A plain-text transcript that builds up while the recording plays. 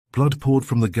Blood poured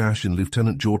from the gash in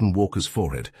Lieutenant Jordan Walker's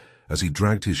forehead as he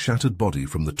dragged his shattered body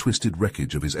from the twisted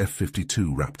wreckage of his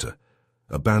F-52 Raptor,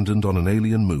 abandoned on an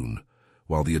alien moon,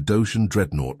 while the Adosian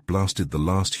dreadnought blasted the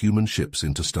last human ships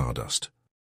into stardust.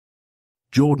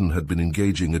 Jordan had been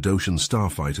engaging Adosian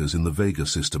starfighters in the Vega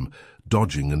system,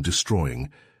 dodging and destroying,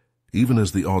 even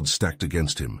as the odds stacked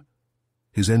against him.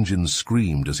 His engines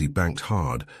screamed as he banked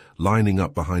hard, lining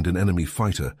up behind an enemy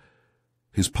fighter.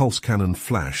 His pulse cannon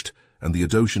flashed, and the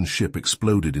Adosian ship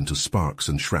exploded into sparks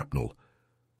and shrapnel.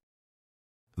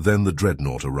 Then the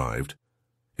dreadnought arrived.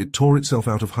 It tore itself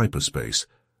out of hyperspace,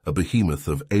 a behemoth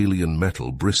of alien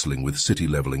metal bristling with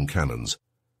city-leveling cannons.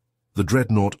 The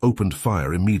dreadnought opened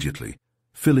fire immediately,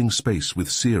 filling space with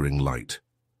searing light.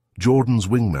 Jordan's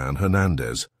wingman,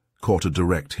 Hernandez, caught a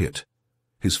direct hit.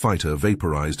 His fighter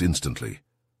vaporized instantly.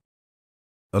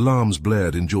 Alarms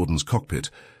blared in Jordan's cockpit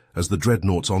as the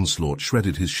dreadnought's onslaught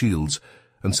shredded his shields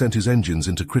and sent his engines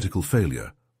into critical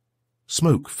failure.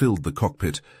 Smoke filled the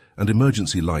cockpit and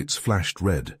emergency lights flashed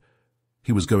red.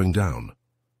 He was going down.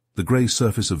 The grey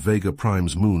surface of Vega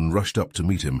Prime's moon rushed up to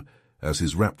meet him as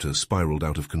his Raptor spiraled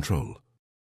out of control.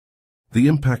 The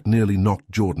impact nearly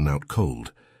knocked Jordan out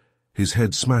cold. His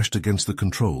head smashed against the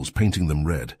controls, painting them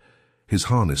red. His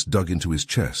harness dug into his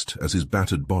chest as his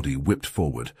battered body whipped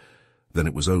forward. Then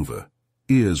it was over.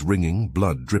 Ears ringing,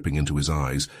 blood dripping into his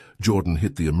eyes, Jordan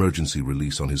hit the emergency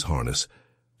release on his harness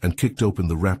and kicked open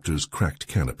the Raptor's cracked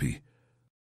canopy.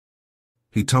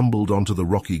 He tumbled onto the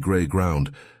rocky grey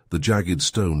ground, the jagged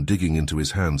stone digging into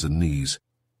his hands and knees.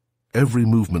 Every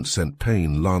movement sent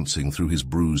pain lancing through his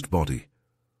bruised body.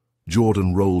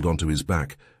 Jordan rolled onto his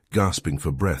back, gasping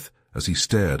for breath as he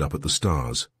stared up at the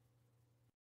stars.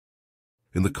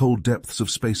 In the cold depths of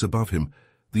space above him,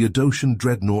 the Adosian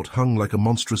dreadnought hung like a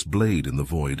monstrous blade in the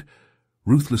void,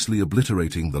 ruthlessly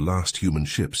obliterating the last human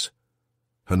ships.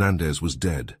 Hernandez was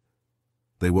dead.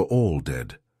 They were all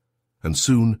dead, and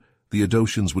soon the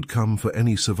Adosians would come for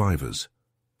any survivors,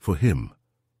 for him.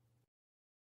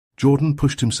 Jordan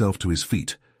pushed himself to his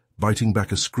feet, biting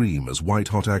back a scream as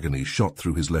white-hot agony shot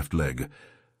through his left leg.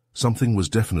 Something was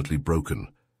definitely broken.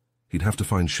 He'd have to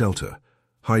find shelter,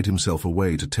 hide himself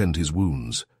away to tend his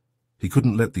wounds. He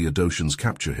couldn't let the Adosians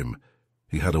capture him.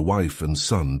 He had a wife and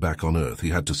son back on Earth. He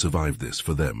had to survive this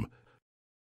for them.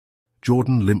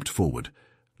 Jordan limped forward,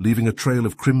 leaving a trail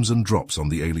of crimson drops on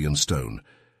the alien stone,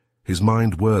 his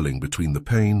mind whirling between the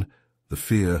pain, the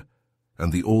fear,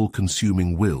 and the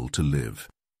all-consuming will to live.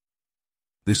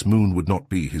 This moon would not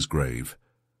be his grave.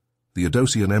 The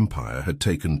Adosian Empire had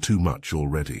taken too much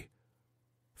already.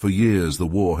 For years the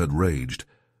war had raged,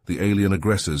 the alien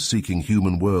aggressors seeking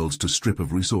human worlds to strip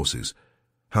of resources.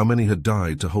 How many had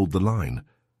died to hold the line?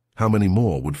 How many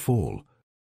more would fall?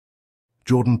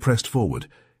 Jordan pressed forward,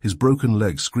 his broken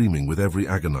leg screaming with every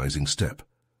agonizing step.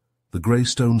 The grey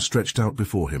stone stretched out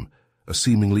before him, a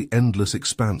seemingly endless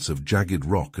expanse of jagged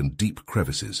rock and deep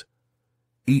crevices.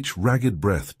 Each ragged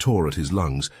breath tore at his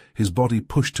lungs, his body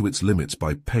pushed to its limits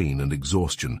by pain and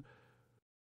exhaustion.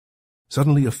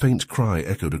 Suddenly a faint cry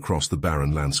echoed across the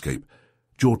barren landscape.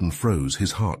 Jordan froze,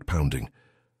 his heart pounding.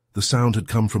 The sound had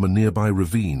come from a nearby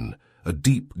ravine, a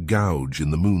deep gouge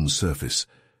in the moon's surface.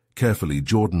 Carefully,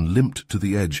 Jordan limped to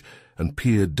the edge and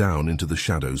peered down into the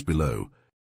shadows below.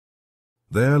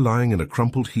 There, lying in a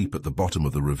crumpled heap at the bottom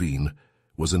of the ravine,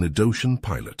 was an Adosian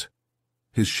pilot.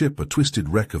 His ship, a twisted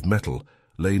wreck of metal,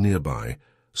 lay nearby,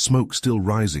 smoke still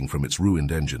rising from its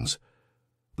ruined engines.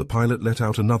 The pilot let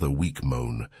out another weak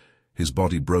moan, his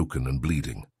body broken and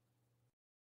bleeding.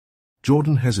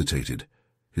 Jordan hesitated,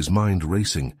 his mind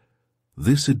racing.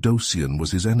 This Adosian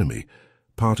was his enemy,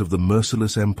 part of the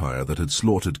merciless empire that had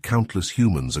slaughtered countless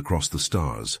humans across the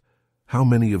stars. How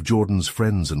many of Jordan's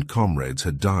friends and comrades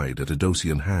had died at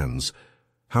Adosian hands?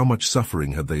 How much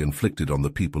suffering had they inflicted on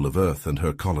the people of Earth and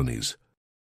her colonies?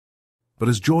 But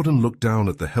as Jordan looked down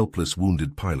at the helpless,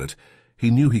 wounded pilot,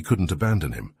 he knew he couldn't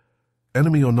abandon him.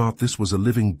 Enemy or not, this was a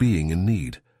living being in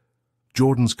need.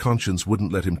 Jordan's conscience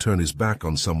wouldn't let him turn his back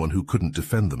on someone who couldn't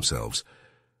defend themselves.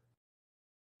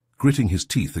 Gritting his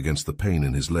teeth against the pain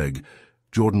in his leg,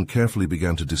 Jordan carefully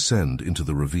began to descend into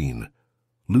the ravine.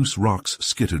 Loose rocks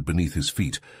skittered beneath his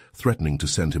feet, threatening to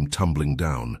send him tumbling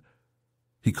down.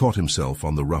 He caught himself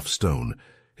on the rough stone,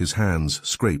 his hands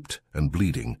scraped and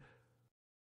bleeding.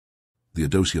 The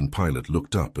Adosian pilot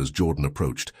looked up as Jordan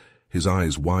approached, his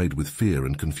eyes wide with fear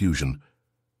and confusion.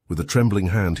 With a trembling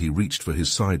hand he reached for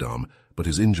his sidearm, but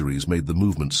his injuries made the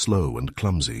movement slow and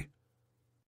clumsy.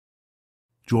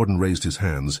 Jordan raised his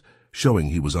hands, showing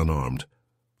he was unarmed.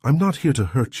 "I'm not here to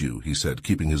hurt you," he said,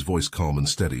 keeping his voice calm and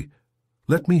steady.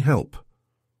 "Let me help."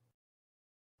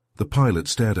 The pilot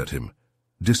stared at him,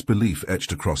 Disbelief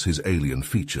etched across his alien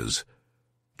features.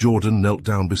 Jordan knelt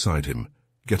down beside him,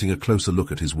 getting a closer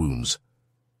look at his wounds.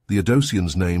 The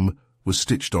Adosian's name was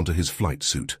stitched onto his flight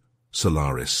suit,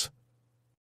 Solaris.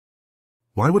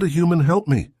 "Why would a human help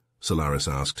me?" Solaris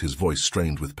asked, his voice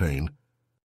strained with pain.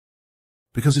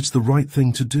 "Because it's the right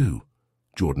thing to do,"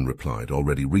 Jordan replied,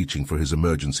 already reaching for his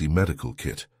emergency medical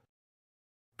kit.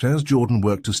 As Jordan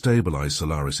worked to stabilize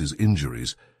Solaris's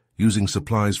injuries, using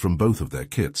supplies from both of their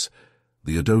kits,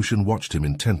 the Adosian watched him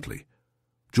intently.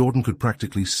 Jordan could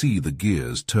practically see the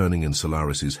gears turning in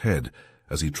Solaris's head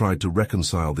as he tried to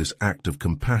reconcile this act of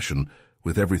compassion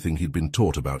with everything he'd been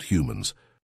taught about humans.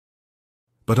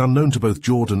 But unknown to both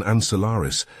Jordan and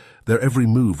Solaris, their every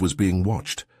move was being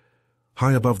watched.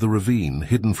 High above the ravine,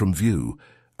 hidden from view,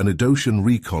 an Adosian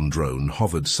recon drone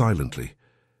hovered silently.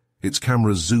 Its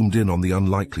cameras zoomed in on the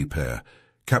unlikely pair,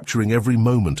 capturing every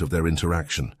moment of their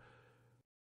interaction.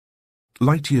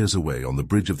 Light years away on the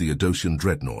bridge of the Adosian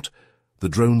dreadnought, the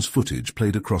drone's footage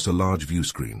played across a large view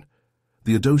screen.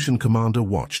 The Adosian commander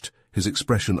watched, his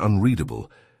expression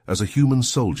unreadable, as a human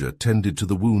soldier tended to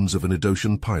the wounds of an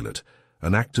Adosian pilot,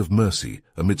 an act of mercy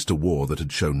amidst a war that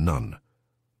had shown none.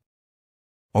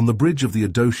 On the bridge of the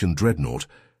Adosian dreadnought,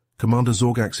 Commander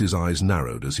Zorgax's eyes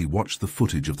narrowed as he watched the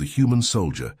footage of the human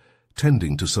soldier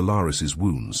tending to Solaris's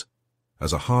wounds.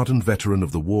 As a hardened veteran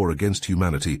of the war against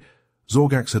humanity,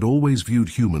 Zorgax had always viewed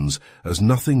humans as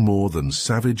nothing more than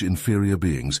savage inferior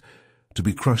beings, to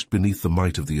be crushed beneath the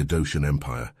might of the Adosian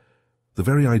Empire. The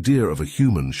very idea of a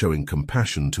human showing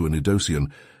compassion to an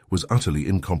Adosian was utterly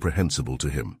incomprehensible to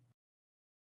him.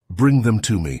 "Bring them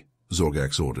to me,"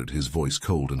 Zorgax ordered, his voice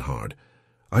cold and hard.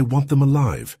 "I want them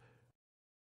alive."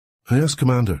 "Yes,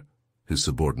 Commander," his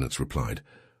subordinates replied,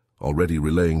 already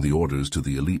relaying the orders to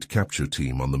the elite capture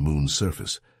team on the moon's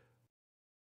surface.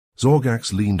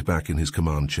 Zorgax leaned back in his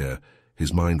command chair,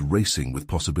 his mind racing with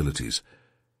possibilities.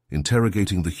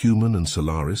 Interrogating the human and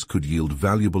Solaris could yield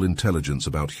valuable intelligence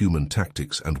about human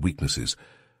tactics and weaknesses,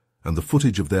 and the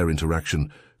footage of their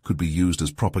interaction could be used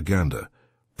as propaganda,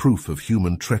 proof of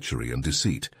human treachery and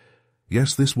deceit.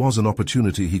 Yes, this was an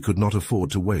opportunity he could not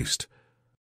afford to waste.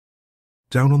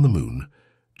 Down on the moon,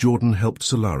 Jordan helped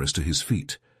Solaris to his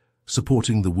feet,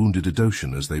 supporting the wounded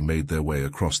Adosian as they made their way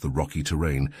across the rocky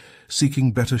terrain,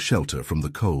 seeking better shelter from the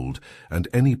cold and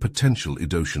any potential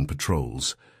Adosian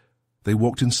patrols. They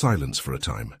walked in silence for a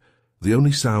time, the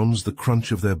only sounds the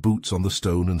crunch of their boots on the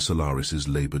stone and Solaris's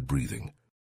labored breathing.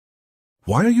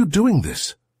 "Why are you doing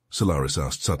this?" Solaris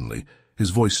asked suddenly,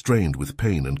 his voice strained with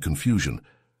pain and confusion.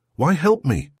 "Why help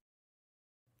me?"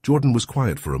 Jordan was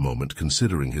quiet for a moment,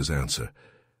 considering his answer.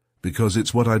 "Because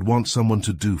it's what I'd want someone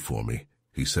to do for me,"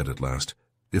 he said at last,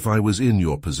 "if I was in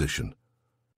your position."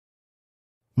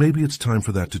 "Maybe it's time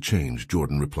for that to change,"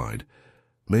 Jordan replied.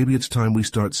 "Maybe it's time we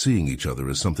start seeing each other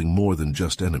as something more than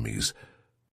just enemies."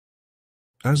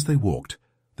 As they walked,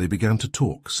 they began to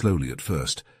talk, slowly at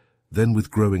first, then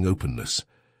with growing openness.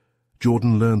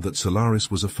 Jordan learned that Solaris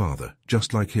was a father,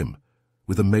 just like him,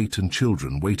 with a mate and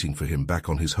children waiting for him back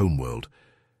on his homeworld.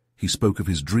 He spoke of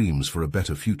his dreams for a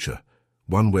better future,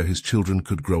 one where his children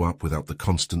could grow up without the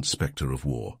constant specter of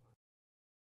war.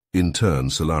 In turn,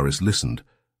 Solaris listened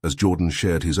as Jordan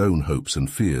shared his own hopes and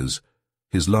fears,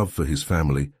 his love for his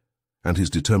family, and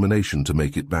his determination to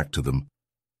make it back to them.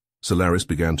 Solaris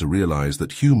began to realize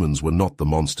that humans were not the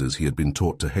monsters he had been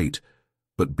taught to hate,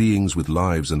 but beings with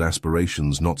lives and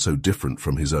aspirations not so different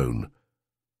from his own.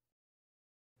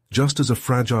 Just as a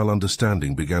fragile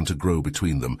understanding began to grow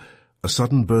between them, a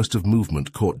sudden burst of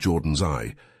movement caught Jordan's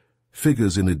eye.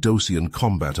 Figures in Adosian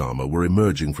combat armor were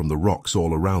emerging from the rocks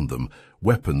all around them,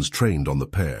 weapons trained on the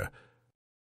pair.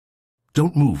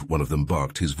 "Don't move," one of them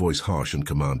barked, his voice harsh and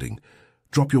commanding.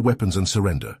 "Drop your weapons and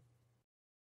surrender."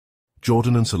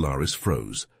 Jordan and Solaris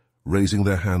froze, raising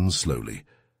their hands slowly.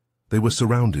 They were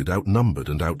surrounded, outnumbered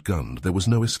and outgunned. There was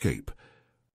no escape.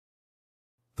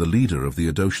 The leader of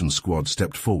the Adosian squad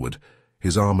stepped forward,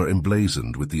 his armor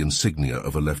emblazoned with the insignia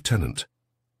of a lieutenant.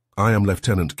 "I am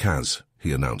Lieutenant Kaz,"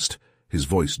 he announced, his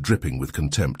voice dripping with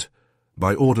contempt.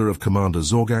 "By order of Commander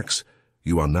Zorgax,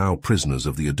 you are now prisoners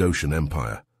of the Adosian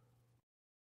Empire."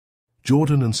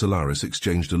 Jordan and Solaris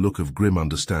exchanged a look of grim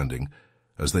understanding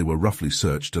as they were roughly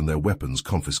searched and their weapons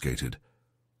confiscated.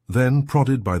 Then,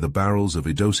 prodded by the barrels of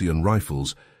Adosian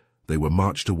rifles, they were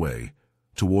marched away,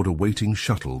 toward a waiting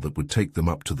shuttle that would take them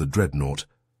up to the dreadnought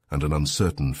and an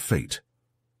uncertain fate.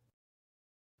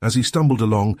 As he stumbled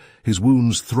along, his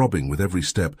wounds throbbing with every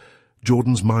step,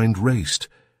 Jordan's mind raced.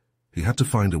 He had to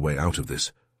find a way out of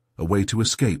this, a way to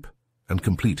escape and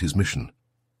complete his mission.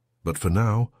 But for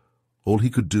now, all he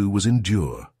could do was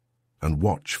endure and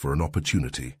watch for an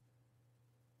opportunity.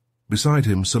 Beside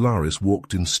him, Solaris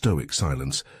walked in stoic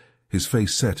silence, his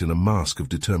face set in a mask of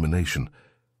determination.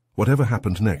 Whatever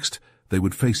happened next, they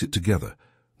would face it together,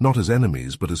 not as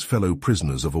enemies but as fellow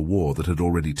prisoners of a war that had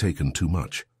already taken too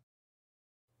much.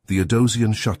 The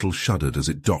Adosian shuttle shuddered as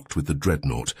it docked with the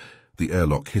dreadnought, the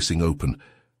airlock hissing open,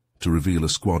 to reveal a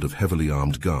squad of heavily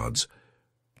armed guards.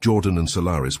 Jordan and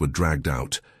Solaris were dragged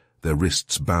out, their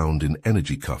wrists bound in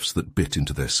energy cuffs that bit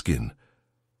into their skin.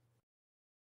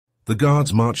 The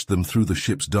guards marched them through the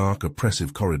ship's dark,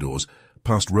 oppressive corridors,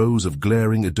 past rows of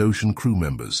glaring Adosian crew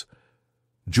members.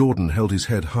 Jordan held his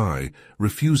head high,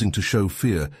 refusing to show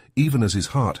fear, even as his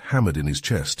heart hammered in his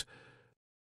chest.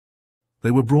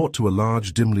 They were brought to a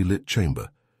large, dimly lit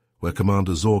chamber, where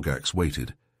Commander Zorgax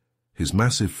waited, his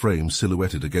massive frame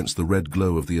silhouetted against the red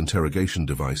glow of the interrogation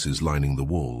devices lining the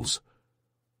walls.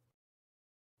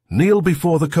 "Kneel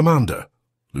before the commander,"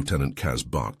 Lieutenant Kaz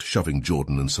barked, shoving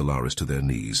Jordan and Solaris to their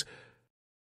knees.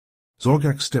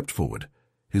 Zorgax stepped forward,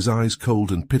 his eyes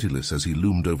cold and pitiless as he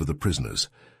loomed over the prisoners.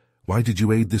 "Why did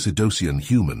you aid this Adosian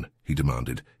human?" he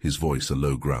demanded, his voice a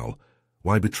low growl.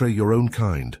 "Why betray your own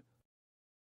kind?"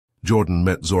 Jordan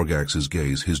met Zorgax's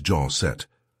gaze, his jaw set.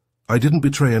 "I didn't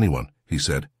betray anyone," he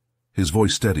said, his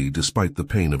voice steady despite the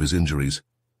pain of his injuries.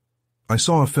 "I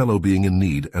saw a fellow being in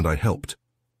need, and I helped.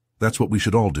 That's what we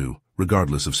should all do,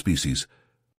 regardless of species."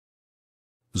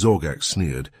 Zorgax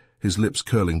sneered, his lips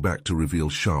curling back to reveal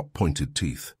sharp, pointed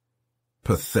teeth.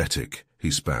 "Pathetic," he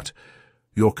spat.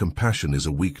 "Your compassion is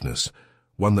a weakness,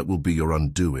 one that will be your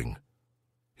undoing."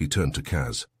 He turned to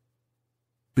Kaz.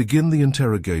 "Begin the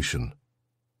interrogation.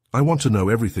 I want to know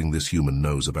everything this human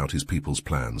knows about his people's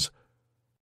plans."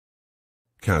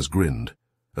 Kaz grinned,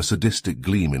 a sadistic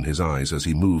gleam in his eyes as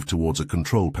he moved towards a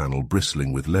control panel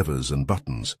bristling with levers and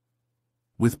buttons.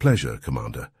 "With pleasure,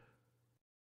 Commander."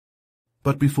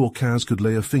 But before Kaz could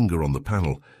lay a finger on the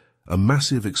panel, a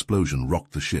massive explosion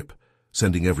rocked the ship,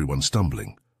 sending everyone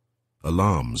stumbling.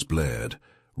 Alarms blared,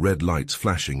 red lights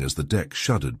flashing as the deck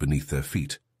shuddered beneath their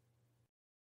feet.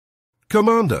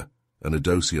 "Commander!" an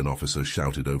Adosian officer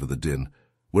shouted over the din.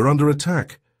 "We're under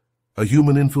attack. A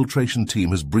human infiltration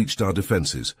team has breached our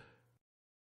defenses."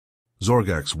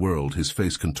 Zorgax whirled, his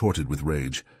face contorted with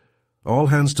rage. "All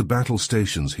hands to battle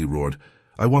stations," he roared.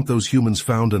 "I want those humans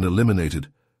found and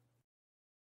eliminated."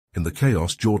 In the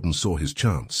chaos, Jordan saw his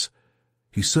chance.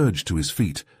 He surged to his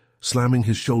feet, slamming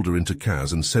his shoulder into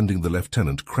Kaz and sending the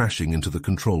lieutenant crashing into the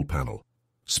control panel.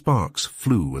 Sparks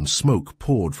flew and smoke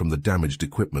poured from the damaged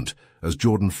equipment as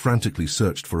Jordan frantically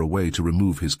searched for a way to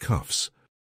remove his cuffs.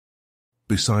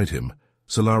 Beside him,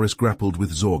 Solaris grappled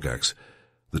with Zorgax,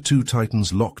 the two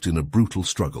titans locked in a brutal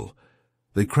struggle.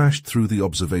 They crashed through the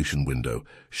observation window,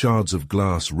 shards of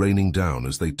glass raining down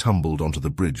as they tumbled onto the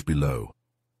bridge below.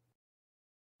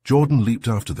 Jordan leaped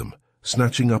after them,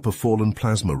 snatching up a fallen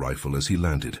plasma rifle as he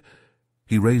landed.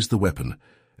 He raised the weapon,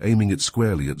 aiming it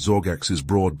squarely at Zorgax's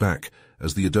broad back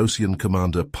as the Adosian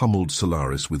commander pummeled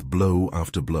Solaris with blow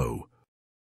after blow.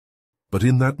 But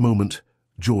in that moment,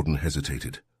 Jordan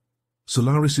hesitated.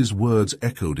 Solaris's words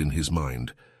echoed in his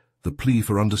mind, the plea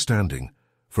for understanding,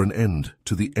 for an end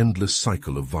to the endless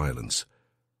cycle of violence.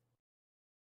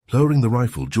 Lowering the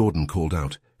rifle, Jordan called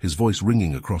out, his voice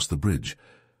ringing across the bridge.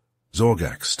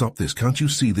 "Zorgax, stop this. Can't you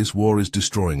see this war is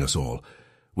destroying us all?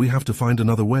 We have to find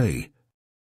another way."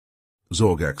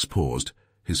 Zorgax paused,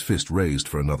 his fist raised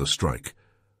for another strike.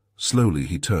 Slowly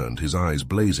he turned, his eyes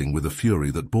blazing with a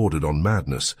fury that bordered on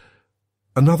madness.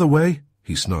 "Another way?"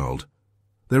 he snarled.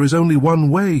 "There is only one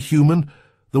way, human,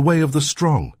 the way of the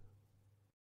strong."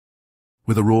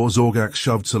 With a roar, Zorgax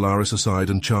shoved Solaris aside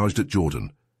and charged at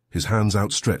Jordan, his hands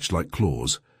outstretched like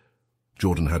claws.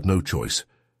 Jordan had no choice.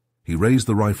 He raised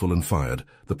the rifle and fired,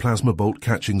 the plasma bolt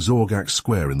catching Zorgax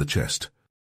square in the chest.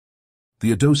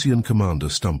 The Adosian commander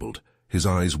stumbled, his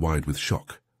eyes wide with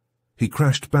shock. He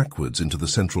crashed backwards into the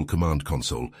central command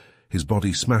console, his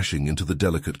body smashing into the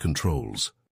delicate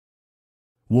controls.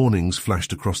 Warnings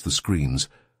flashed across the screens,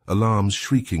 alarms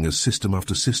shrieking as system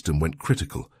after system went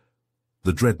critical.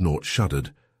 The dreadnought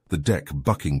shuddered, the deck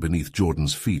bucking beneath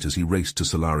Jordan's feet as he raced to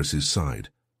Solaris's side.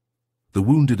 The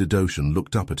wounded Adosian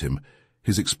looked up at him,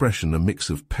 his expression a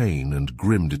mix of pain and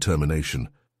grim determination.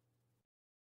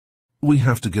 "We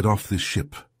have to get off this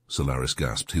ship," Solaris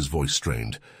gasped, his voice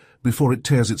strained, "before it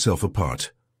tears itself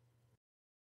apart."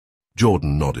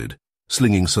 Jordan nodded,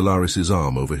 slinging Solaris's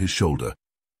arm over his shoulder.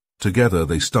 Together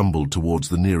they stumbled towards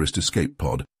the nearest escape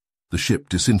pod, the ship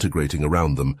disintegrating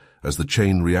around them as the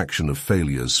chain reaction of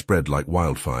failures spread like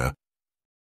wildfire.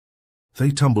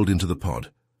 They tumbled into the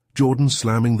pod, Jordan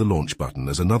slamming the launch button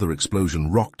as another explosion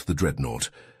rocked the dreadnought.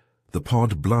 The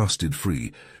pod blasted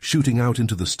free, shooting out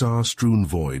into the star-strewn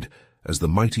void, as the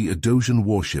mighty Edosian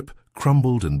warship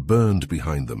crumbled and burned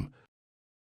behind them.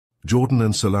 Jordan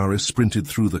and Solaris sprinted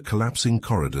through the collapsing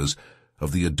corridors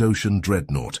of the Edosian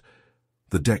dreadnought,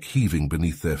 the deck heaving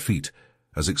beneath their feet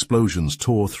as explosions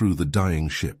tore through the dying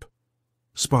ship.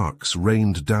 Sparks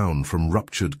rained down from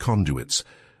ruptured conduits,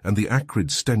 and the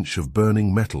acrid stench of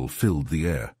burning metal filled the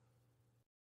air.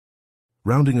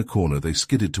 Rounding a corner, they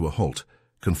skidded to a halt,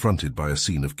 confronted by a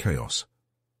scene of chaos.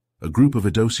 A group of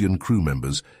Edosian crew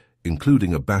members,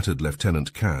 including a battered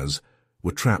Lieutenant Kaz,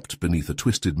 were trapped beneath a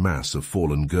twisted mass of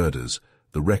fallen girders,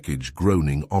 the wreckage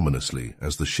groaning ominously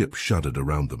as the ship shuddered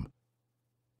around them.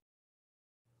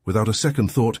 Without a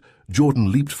second thought,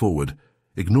 Jordan leaped forward,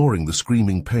 ignoring the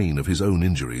screaming pain of his own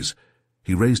injuries.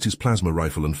 He raised his plasma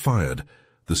rifle and fired,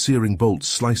 the searing bolts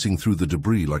slicing through the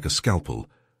debris like a scalpel.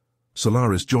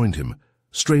 Solaris joined him,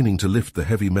 straining to lift the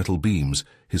heavy metal beams,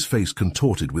 his face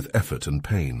contorted with effort and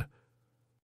pain.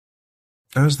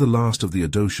 As the last of the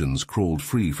Edosians crawled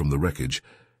free from the wreckage,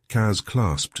 Kaz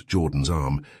clasped Jordan's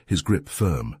arm, his grip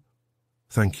firm.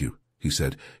 "Thank you," he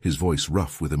said, his voice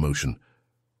rough with emotion.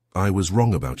 "I was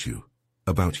wrong about you,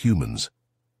 about humans."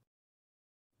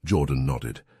 Jordan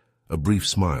nodded, a brief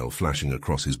smile flashing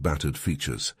across his battered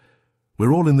features.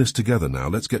 "We're all in this together now.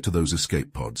 Let's get to those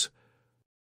escape pods."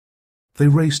 They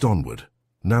raced onward,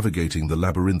 navigating the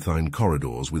labyrinthine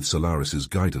corridors with Solaris's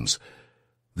guidance,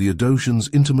 the Edosians'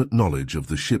 intimate knowledge of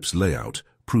the ship's layout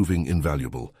proving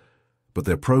invaluable. But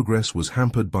their progress was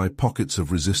hampered by pockets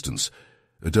of resistance,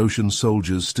 Edosian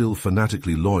soldiers still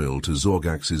fanatically loyal to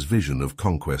Zorgax's vision of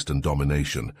conquest and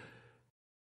domination.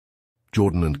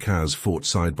 Jordan and Kaz fought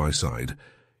side by side,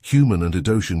 human and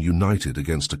Edosian united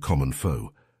against a common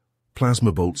foe.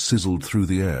 Plasma bolts sizzled through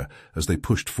the air as they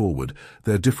pushed forward,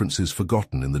 their differences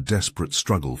forgotten in the desperate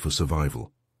struggle for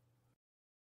survival.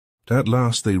 At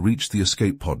last they reached the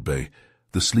escape pod bay,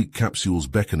 the sleek capsules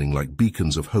beckoning like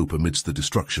beacons of hope amidst the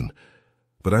destruction.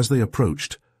 But as they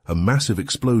approached, a massive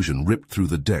explosion ripped through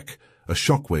the deck, a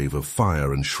shockwave of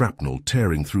fire and shrapnel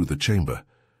tearing through the chamber.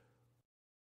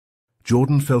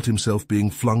 Jordan felt himself being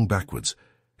flung backwards,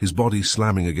 his body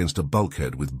slamming against a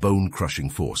bulkhead with bone-crushing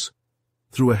force.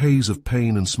 Through a haze of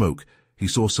pain and smoke, he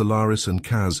saw Solaris and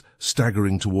Kaz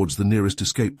staggering towards the nearest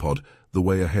escape pod, the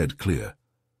way ahead clear.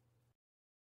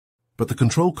 But the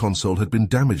control console had been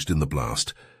damaged in the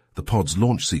blast, the pod's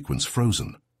launch sequence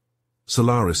frozen.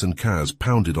 Solaris and Kaz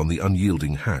pounded on the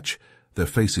unyielding hatch, their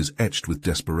faces etched with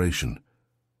desperation.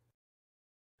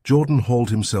 Jordan hauled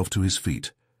himself to his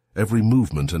feet, every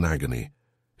movement an agony.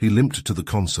 He limped to the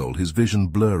console, his vision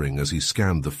blurring as he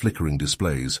scanned the flickering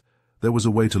displays. There was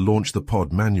a way to launch the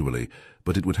pod manually,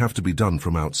 but it would have to be done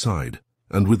from outside,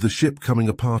 and with the ship coming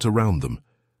apart around them,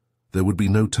 there would be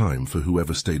no time for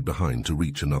whoever stayed behind to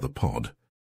reach another pod.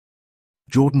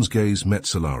 Jordan's gaze met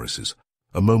Solaris's,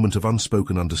 a moment of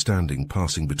unspoken understanding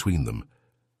passing between them.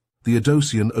 The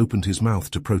Edosian opened his mouth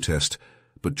to protest,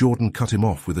 but Jordan cut him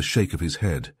off with a shake of his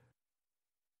head.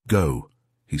 "Go,"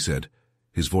 he said,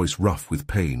 his voice rough with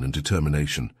pain and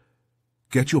determination.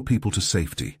 "Get your people to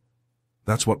safety.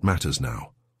 That's what matters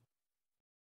now."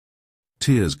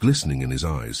 Tears glistening in his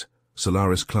eyes,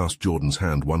 Solaris clasped Jordan's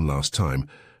hand one last time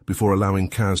before allowing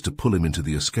Kaz to pull him into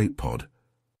the escape pod.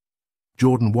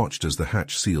 Jordan watched as the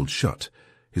hatch sealed shut,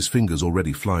 his fingers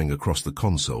already flying across the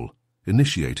console,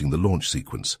 initiating the launch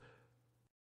sequence.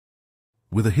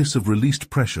 With a hiss of released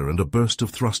pressure and a burst of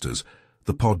thrusters,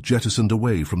 the pod jettisoned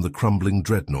away from the crumbling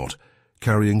dreadnought,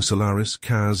 carrying Solaris,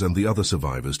 Kaz, and the other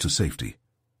survivors to safety.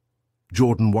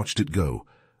 Jordan watched it go,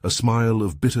 a smile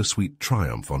of bittersweet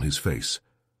triumph on his face.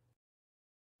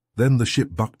 Then the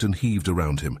ship bucked and heaved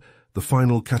around him, the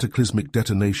final cataclysmic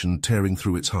detonation tearing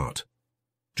through its heart.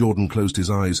 Jordan closed his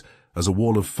eyes as a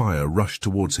wall of fire rushed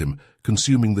towards him,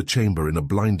 consuming the chamber in a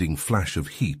blinding flash of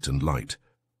heat and light.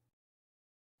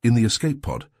 In the escape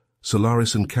pod,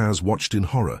 Solaris and Kaz watched in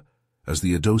horror as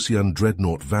the Edosian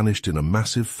dreadnought vanished in a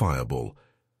massive fireball,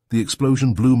 the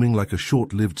explosion blooming like a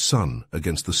short-lived sun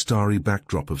against the starry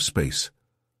backdrop of space.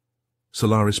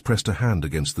 Solaris pressed a hand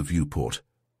against the viewport,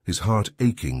 his heart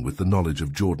aching with the knowledge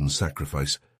of Jordan's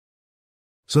sacrifice.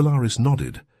 Solaris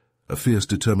nodded, a fierce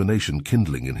determination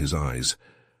kindling in his eyes.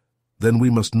 "Then we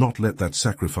must not let that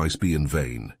sacrifice be in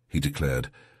vain," he declared.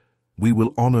 "We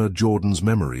will honor Jordan's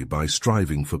memory by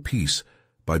striving for peace,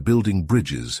 by building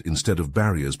bridges instead of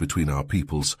barriers between our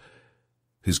peoples.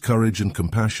 His courage and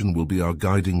compassion will be our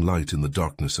guiding light in the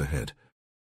darkness ahead."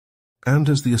 And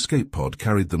as the escape pod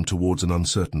carried them towards an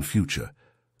uncertain future,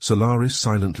 Solaris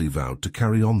silently vowed to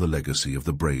carry on the legacy of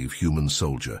the brave human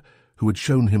soldier who had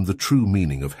shown him the true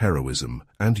meaning of heroism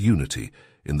and unity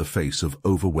in the face of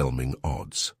overwhelming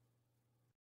odds.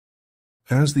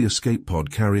 As the escape pod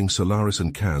carrying Solaris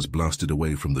and Kaz blasted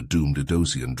away from the doomed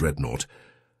Idosian dreadnought,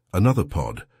 another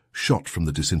pod shot from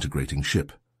the disintegrating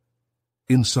ship.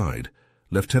 Inside,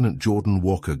 Lieutenant Jordan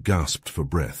Walker gasped for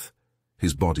breath,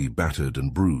 his body battered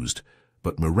and bruised,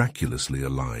 but miraculously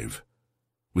alive.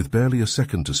 With barely a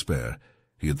second to spare,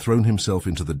 he had thrown himself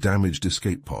into the damaged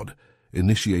escape pod,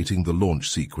 initiating the launch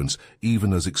sequence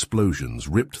even as explosions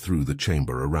ripped through the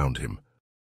chamber around him.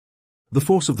 The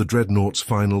force of the dreadnought's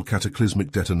final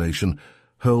cataclysmic detonation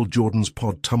hurled Jordan's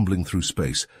pod tumbling through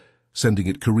space, sending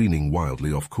it careening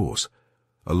wildly off course.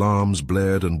 Alarms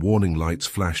blared and warning lights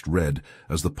flashed red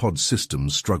as the pod's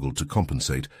systems struggled to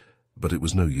compensate, but it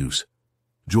was no use.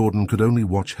 Jordan could only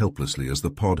watch helplessly as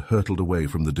the pod hurtled away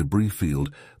from the debris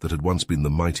field that had once been the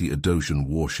mighty Idosian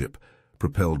warship,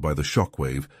 propelled by the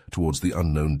shockwave towards the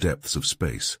unknown depths of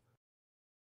space.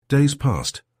 Days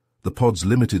passed, the pod's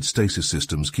limited stasis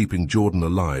systems keeping Jordan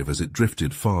alive as it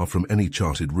drifted far from any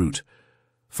charted route.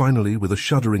 Finally, with a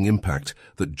shuddering impact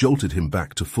that jolted him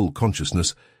back to full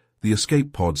consciousness, the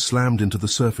escape pod slammed into the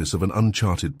surface of an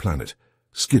uncharted planet,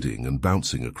 skidding and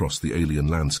bouncing across the alien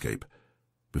landscape,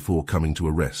 before coming to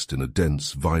a rest in a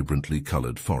dense, vibrantly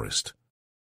colored forest.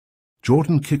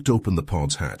 Jordan kicked open the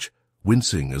pod's hatch,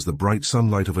 wincing as the bright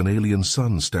sunlight of an alien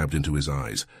sun stabbed into his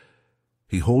eyes.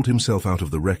 He hauled himself out of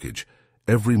the wreckage,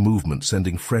 every movement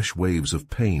sending fresh waves of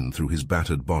pain through his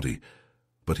battered body.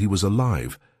 But he was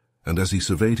alive, and as he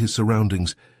surveyed his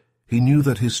surroundings, he knew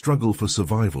that his struggle for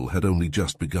survival had only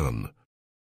just begun.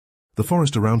 The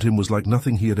forest around him was like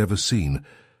nothing he had ever seen,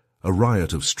 a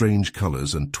riot of strange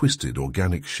colors and twisted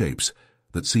organic shapes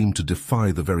that seemed to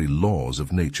defy the very laws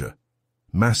of nature.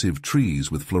 Massive trees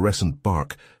with fluorescent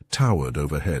bark towered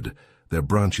overhead, their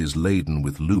branches laden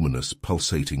with luminous,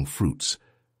 pulsating fruits.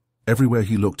 Everywhere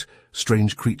he looked,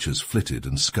 strange creatures flitted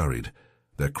and scurried,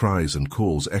 their cries and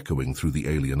calls echoing through the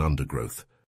alien undergrowth.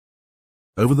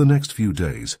 Over the next few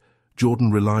days,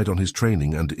 Jordan relied on his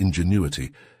training and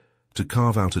ingenuity to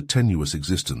carve out a tenuous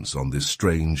existence on this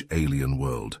strange alien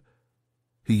world.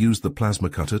 He used the plasma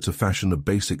cutter to fashion a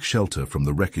basic shelter from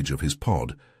the wreckage of his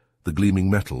pod, the gleaming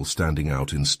metal standing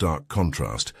out in stark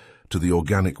contrast to the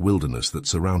organic wilderness that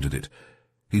surrounded it.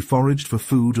 He foraged for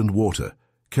food and water,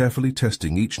 carefully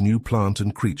testing each new plant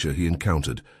and creature he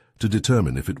encountered to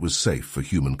determine if it was safe for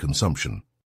human consumption.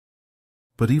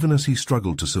 But even as he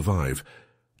struggled to survive,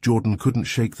 Jordan couldn't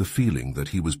shake the feeling that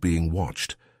he was being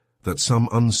watched, that some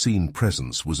unseen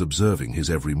presence was observing his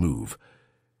every move.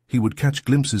 He would catch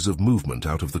glimpses of movement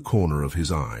out of the corner of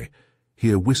his eye,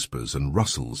 hear whispers and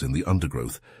rustles in the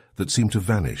undergrowth that seemed to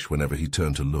vanish whenever he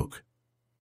turned to look.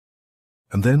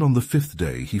 And then on the 5th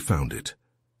day he found it.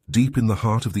 Deep in the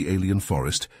heart of the alien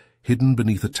forest, hidden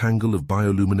beneath a tangle of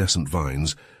bioluminescent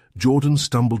vines, Jordan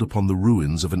stumbled upon the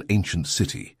ruins of an ancient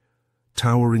city.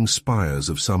 Towering spires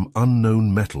of some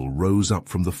unknown metal rose up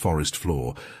from the forest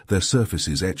floor, their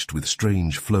surfaces etched with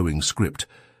strange flowing script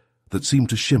that seemed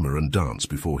to shimmer and dance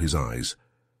before his eyes.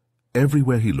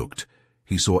 Everywhere he looked,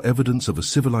 he saw evidence of a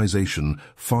civilization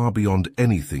far beyond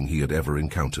anything he had ever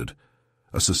encountered,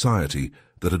 a society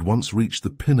that had once reached the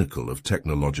pinnacle of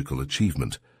technological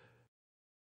achievement.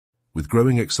 With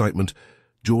growing excitement,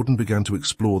 Jordan began to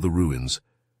explore the ruins,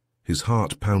 his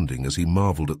heart pounding as he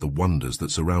marveled at the wonders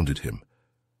that surrounded him.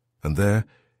 And there,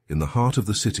 in the heart of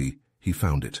the city, he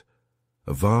found it,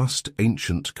 a vast,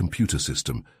 ancient computer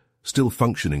system, still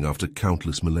functioning after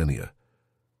countless millennia.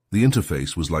 The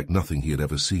interface was like nothing he had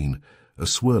ever seen, a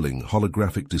swirling,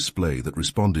 holographic display that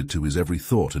responded to his every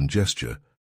thought and gesture.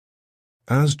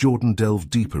 As Jordan delved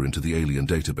deeper into the alien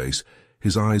database,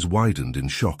 his eyes widened in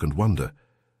shock and wonder.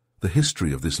 The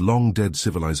history of this long-dead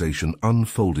civilization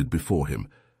unfolded before him,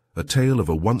 a tale of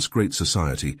a once great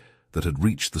society that had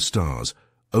reached the stars,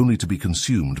 only to be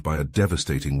consumed by a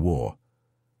devastating war.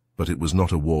 But it was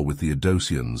not a war with the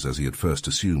Idosians as he had first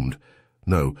assumed.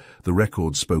 No, the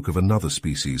records spoke of another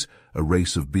species, a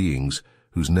race of beings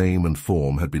whose name and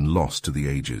form had been lost to the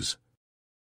ages.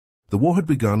 The war had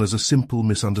begun as a simple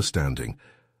misunderstanding,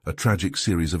 a tragic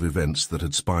series of events that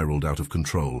had spiraled out of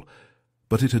control,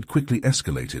 but it had quickly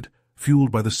escalated,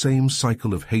 fueled by the same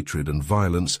cycle of hatred and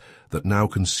violence that now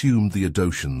consumed the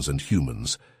Idosians and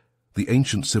humans. The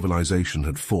ancient civilization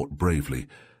had fought bravely,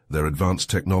 their advanced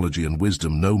technology and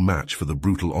wisdom no match for the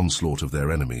brutal onslaught of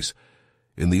their enemies.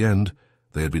 In the end,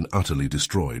 they had been utterly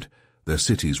destroyed, their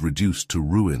cities reduced to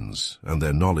ruins and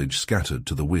their knowledge scattered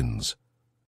to the winds.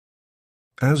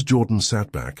 As Jordan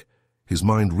sat back, his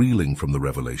mind reeling from the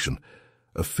revelation,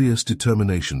 a fierce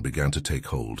determination began to take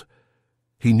hold.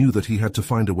 He knew that he had to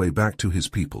find a way back to his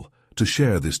people, to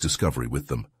share this discovery with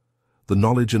them. The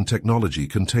knowledge and technology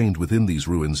contained within these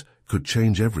ruins could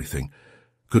change everything,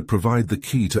 could provide the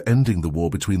key to ending the war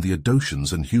between the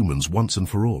Adocians and humans once and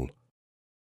for all.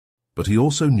 But he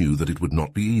also knew that it would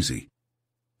not be easy.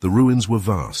 The ruins were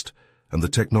vast, and the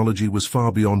technology was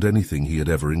far beyond anything he had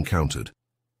ever encountered.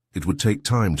 It would take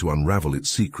time to unravel its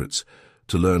secrets,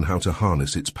 to learn how to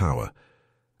harness its power,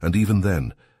 and even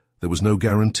then, there was no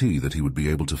guarantee that he would be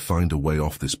able to find a way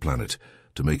off this planet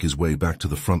to make his way back to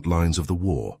the front lines of the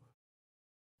war.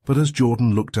 But as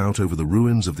Jordan looked out over the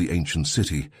ruins of the ancient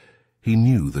city, he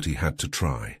knew that he had to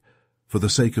try. For the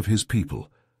sake of his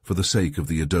people, for the sake of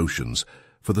the Adocians,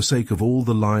 for the sake of all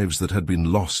the lives that had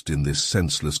been lost in this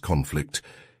senseless conflict,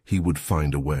 he would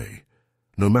find a way.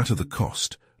 No matter the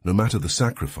cost, no matter the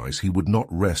sacrifice, he would not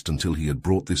rest until he had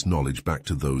brought this knowledge back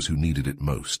to those who needed it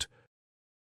most.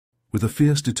 With a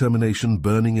fierce determination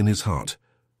burning in his heart,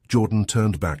 Jordan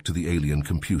turned back to the alien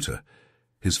computer,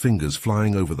 his fingers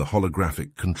flying over the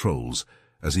holographic controls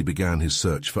as he began his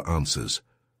search for answers.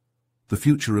 The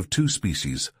future of two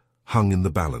species hung in the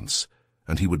balance,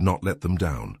 and he would not let them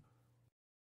down.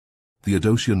 The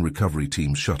Adocian recovery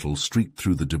team's shuttle streaked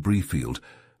through the debris field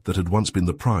that had once been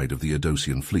the pride of the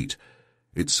Adocian fleet,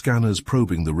 its scanners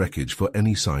probing the wreckage for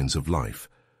any signs of life.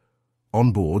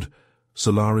 On board,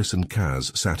 Solaris and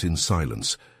Kaz sat in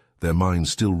silence, their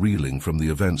minds still reeling from the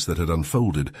events that had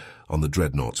unfolded on the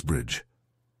Dreadnought's bridge.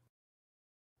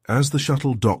 As the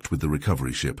shuttle docked with the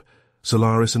recovery ship,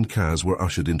 Solaris and Kaz were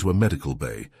ushered into a medical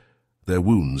bay, their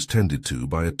wounds tended to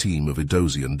by a team of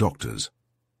Adocian doctors.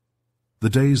 The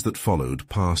days that followed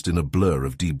passed in a blur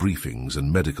of debriefings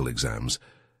and medical exams,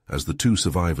 as the two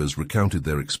survivors recounted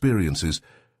their experiences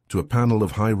to a panel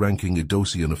of high-ranking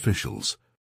Adocian officials.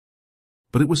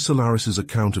 But it was Solaris's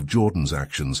account of Jordan's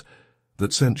actions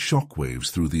that sent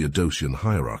shockwaves through the Adocian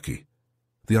hierarchy.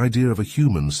 The idea of a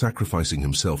human sacrificing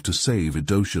himself to save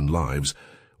Adocian lives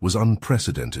was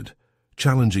unprecedented,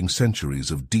 challenging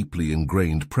centuries of deeply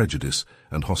ingrained prejudice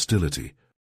and hostility.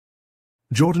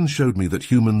 "Jordan showed me that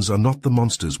humans are not the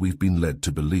monsters we've been led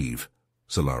to believe,"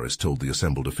 Solaris told the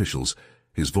assembled officials,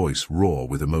 his voice raw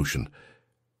with emotion.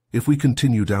 "If we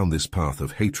continue down this path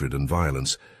of hatred and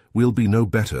violence, we'll be no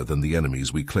better than the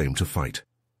enemies we claim to fight."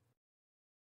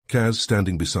 Kaz,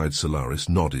 standing beside Solaris,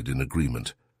 nodded in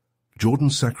agreement.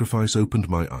 "Jordan's sacrifice opened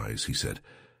my eyes," he said.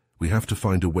 "We have to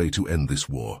find a way to end this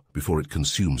war before it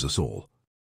consumes us all."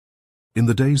 In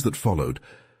the days that followed,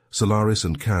 Solaris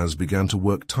and Kaz began to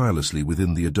work tirelessly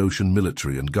within the Adocian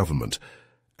military and government,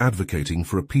 advocating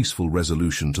for a peaceful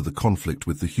resolution to the conflict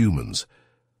with the humans.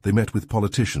 They met with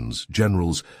politicians,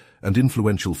 generals, and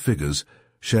influential figures,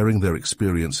 sharing their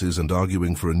experiences and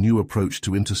arguing for a new approach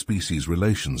to interspecies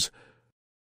relations.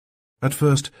 At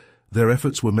first, their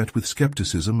efforts were met with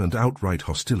skepticism and outright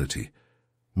hostility.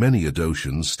 Many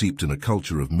Adocians, steeped in a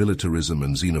culture of militarism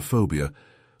and xenophobia,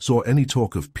 saw any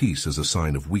talk of peace as a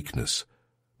sign of weakness.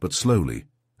 But slowly,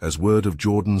 as word of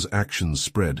Jordan's actions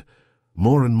spread,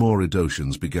 more and more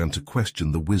Adocians began to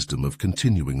question the wisdom of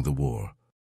continuing the war.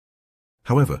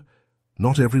 However,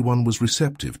 not everyone was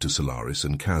receptive to Solaris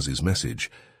and Kaz's message.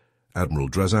 Admiral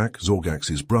Drazak,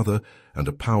 Zorgax's brother, and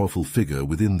a powerful figure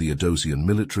within the Adocian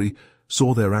military,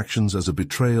 saw their actions as a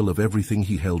betrayal of everything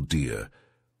he held dear.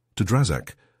 To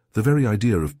Drazak, the very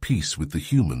idea of peace with the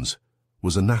humans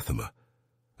was anathema,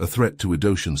 a threat to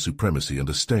Adocian supremacy and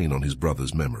a stain on his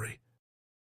brother's memory.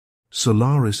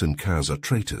 "Solaris and Kaz are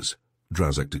traitors,"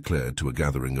 Drazak declared to a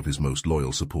gathering of his most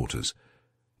loyal supporters.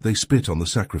 "They spit on the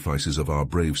sacrifices of our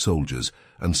brave soldiers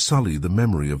and sully the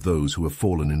memory of those who have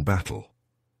fallen in battle."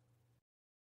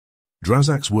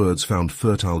 Drazak's words found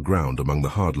fertile ground among the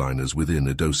hardliners within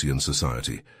Adocian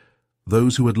society,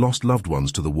 those who had lost loved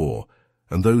ones to the war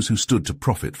and those who stood to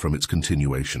profit from its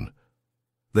continuation.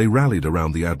 They rallied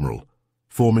around the admiral,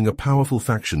 forming a powerful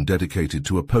faction dedicated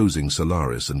to opposing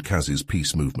Solaris and Kaz's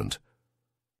peace movement.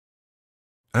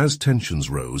 As tensions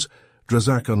rose,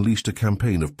 Drazak unleashed a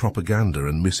campaign of propaganda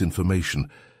and misinformation,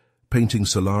 painting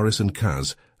Solaris and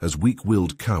Kaz as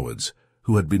weak-willed cowards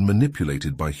who had been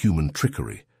manipulated by human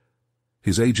trickery.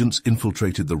 His agents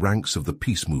infiltrated the ranks of the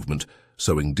peace movement,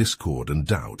 sowing discord and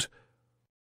doubt.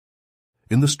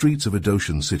 In the streets of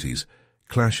Adocian cities,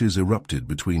 clashes erupted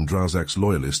between Drazak's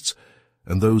loyalists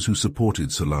and those who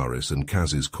supported Solaris and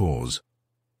Kaz's cause.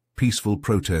 Peaceful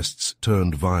protests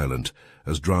turned violent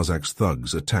as Drazak's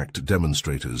thugs attacked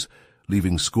demonstrators,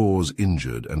 leaving scores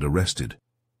injured and arrested.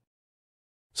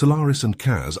 Solaris and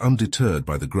Kaz, undeterred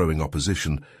by the growing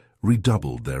opposition,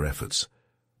 redoubled their efforts.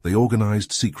 They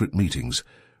organized secret meetings,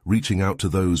 reaching out to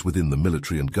those within the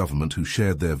military and government who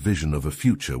shared their vision of a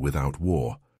future without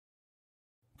war.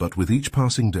 But with each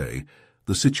passing day,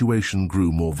 the situation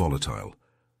grew more volatile.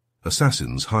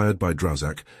 Assassins hired by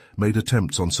Drazak made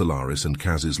attempts on Solaris and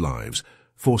Kaz's lives,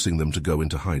 forcing them to go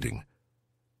into hiding.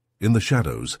 In the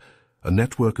shadows, a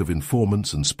network of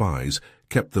informants and spies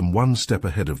kept them one step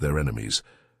ahead of their enemies,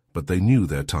 but they knew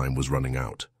their time was running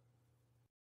out.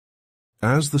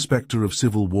 As the spectre of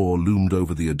civil war loomed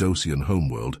over the Adosian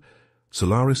homeworld,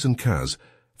 Solaris and Kaz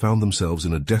found themselves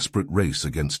in a desperate race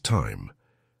against time.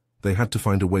 They had to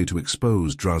find a way to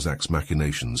expose Drazak's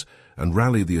machinations and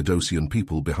rally the Adosian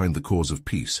people behind the cause of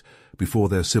peace before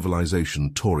their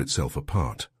civilization tore itself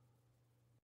apart.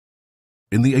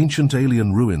 In the ancient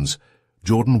alien ruins,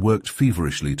 Jordan worked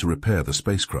feverishly to repair the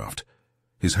spacecraft,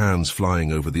 his hands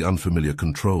flying over the unfamiliar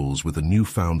controls with a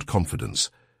newfound confidence.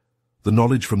 The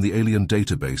knowledge from the alien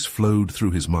database flowed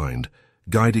through his mind,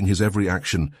 guiding his every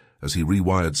action as he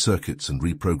rewired circuits and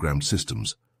reprogrammed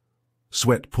systems.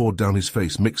 Sweat poured down his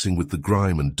face, mixing with the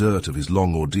grime and dirt of his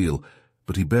long ordeal,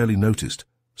 but he barely noticed,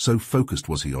 so focused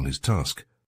was he on his task.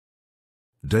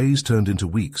 Days turned into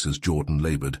weeks as Jordan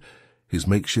labored, his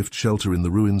makeshift shelter in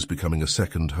the ruins becoming a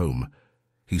second home.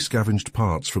 He scavenged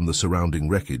parts from the surrounding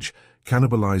wreckage,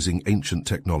 cannibalizing ancient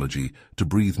technology to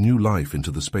breathe new life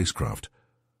into the spacecraft.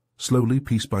 Slowly,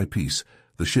 piece by piece,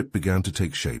 the ship began to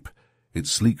take shape,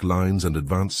 its sleek lines and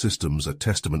advanced systems a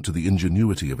testament to the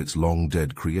ingenuity of its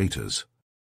long-dead creators.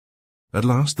 At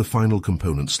last, the final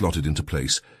component slotted into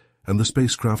place, and the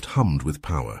spacecraft hummed with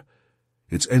power,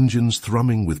 its engines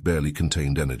thrumming with barely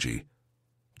contained energy.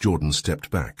 Jordan stepped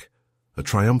back, a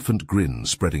triumphant grin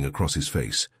spreading across his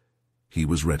face. He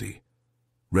was ready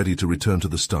to return to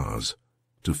the stars,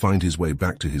 to find his way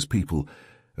back to his people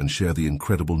and share the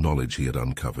incredible knowledge he had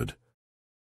uncovered.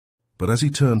 But as he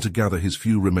turned to gather his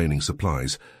few remaining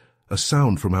supplies, a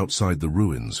sound from outside the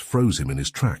ruins froze him in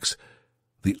his tracks,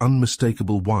 the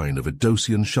unmistakable whine of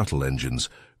Adosian shuttle engines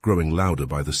growing louder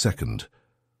by the second.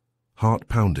 Heart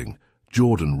pounding,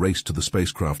 Jordan raced to the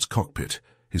spacecraft's cockpit,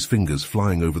 his fingers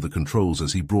flying over the controls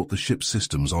as he brought the ship's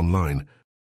systems online.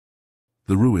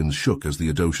 The ruins shook as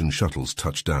the Adosian shuttles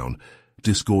touched down,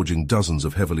 disgorging dozens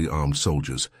of heavily armed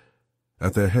soldiers.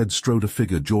 At their head strode a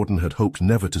figure Jordan had hoped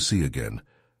never to see again,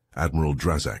 Admiral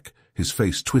Drazak, his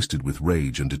face twisted with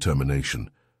rage and determination.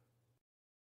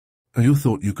 "You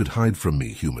thought you could hide from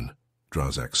me, human,"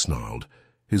 Drazak snarled,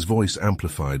 his voice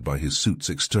amplified by his suit's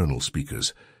external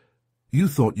speakers. "You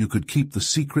thought you could keep the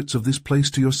secrets of this place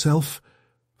to yourself?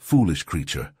 Foolish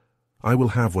creature, I will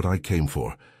have what I came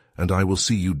for, and I will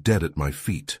see you dead at my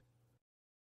feet."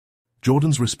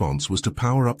 Jordan's response was to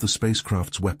power up the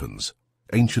spacecraft's weapons,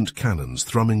 ancient cannons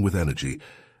thrumming with energy,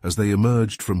 as they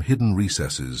emerged from hidden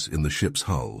recesses in the ship's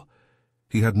hull.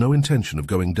 He had no intention of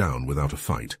going down without a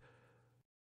fight.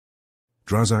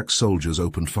 Drazak's soldiers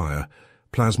opened fire,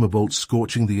 plasma bolts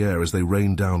scorching the air as they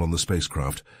rained down on the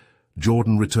spacecraft.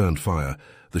 Jordan returned fire,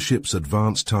 the ship's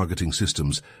advanced targeting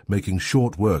systems making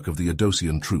short work of the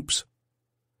Adosian troops.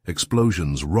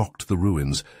 Explosions rocked the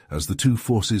ruins as the two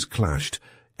forces clashed,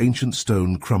 ancient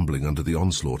stone crumbling under the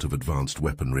onslaught of advanced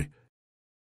weaponry.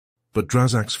 But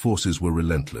Drazak's forces were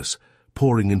relentless,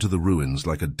 pouring into the ruins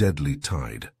like a deadly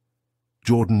tide.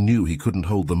 Jordan knew he couldn't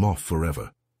hold them off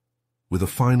forever. With a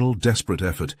final, desperate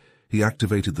effort, he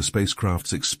activated the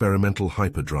spacecraft's experimental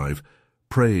hyperdrive,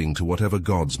 praying to whatever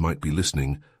gods might be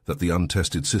listening that the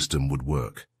untested system would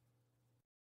work.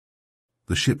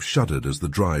 The ship shuddered as the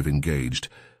drive engaged,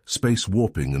 space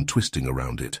warping and twisting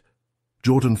around it.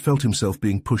 Jordan felt himself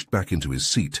being pushed back into his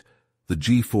seat, the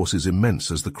G-forces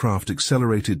immense as the craft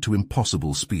accelerated to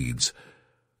impossible speeds.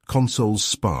 Consoles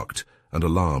sparked and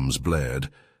alarms blared,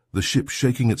 the ship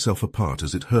shaking itself apart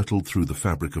as it hurtled through the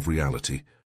fabric of reality.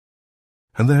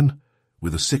 And then,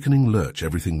 with a sickening lurch,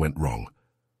 everything went wrong.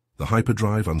 The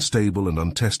hyperdrive, unstable and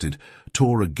untested,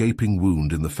 tore a gaping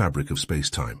wound in the fabric of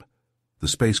space-time. The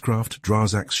spacecraft,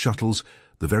 Drazak's shuttles,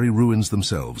 the very ruins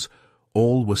themselves,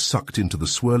 all were sucked into the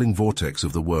swirling vortex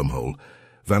of the wormhole,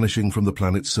 vanishing from the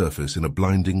planet's surface in a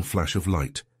blinding flash of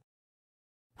light.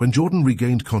 When Jordan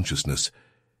regained consciousness,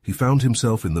 he found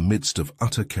himself in the midst of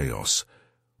utter chaos.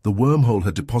 The wormhole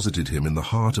had deposited him in the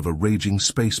heart of a raging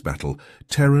space battle,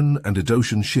 Terran and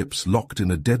Adosian ships locked in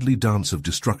a deadly dance of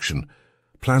destruction.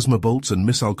 Plasma bolts and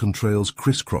missile contrails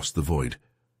crisscrossed the void,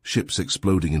 ships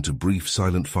exploding into brief,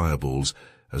 silent fireballs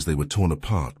as they were torn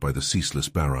apart by the ceaseless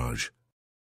barrage.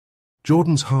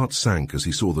 Jordan's heart sank as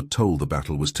he saw the toll the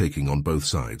battle was taking on both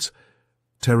sides.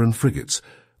 Terran frigates,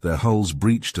 their hulls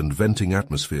breached and venting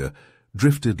atmosphere,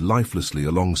 drifted lifelessly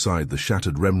alongside the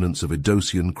shattered remnants of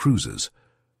Adosian cruisers.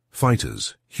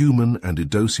 Fighters, human and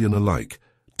Adosian alike,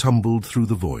 tumbled through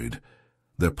the void,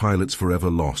 their pilots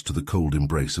forever lost to the cold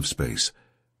embrace of space.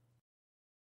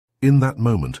 In that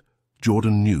moment,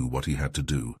 Jordan knew what he had to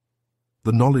do.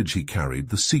 The knowledge he carried,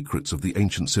 the secrets of the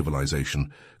ancient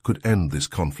civilization, could end this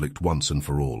conflict once and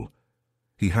for all.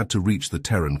 He had to reach the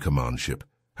Terran command ship,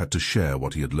 had to share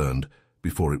what he had learned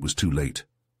before it was too late.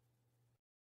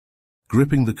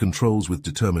 Gripping the controls with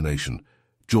determination,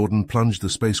 Jordan plunged the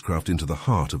spacecraft into the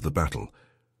heart of the battle,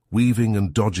 weaving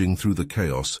and dodging through the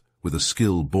chaos with a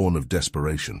skill born of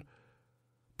desperation.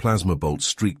 Plasma bolts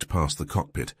streaked past the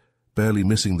cockpit, barely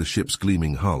missing the ship's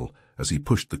gleaming hull as he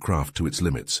pushed the craft to its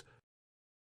limits.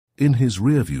 In his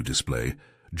rearview display,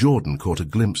 Jordan caught a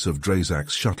glimpse of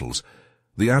Drazak's shuttles,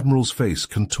 the Admiral's face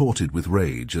contorted with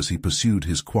rage as he pursued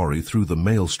his quarry through the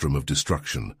maelstrom of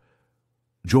destruction.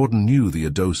 Jordan knew the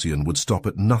Adosian would stop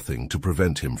at nothing to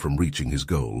prevent him from reaching his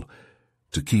goal,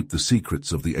 to keep the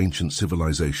secrets of the ancient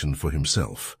civilization for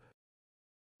himself.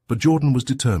 But Jordan was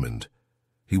determined.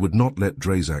 He would not let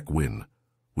Drazak win,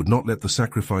 would not let the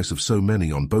sacrifice of so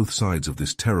many on both sides of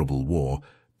this terrible war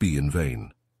be in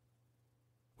vain.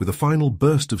 With a final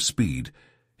burst of speed,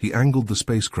 he angled the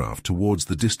spacecraft towards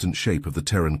the distant shape of the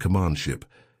Terran command ship,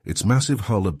 its massive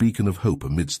hull a beacon of hope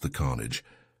amidst the carnage.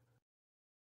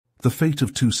 The fate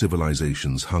of two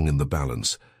civilizations hung in the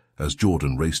balance as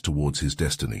Jordan raced towards his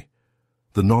destiny.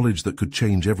 The knowledge that could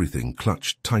change everything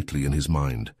clutched tightly in his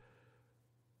mind.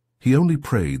 He only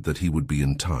prayed that he would be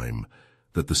in time,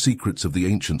 that the secrets of the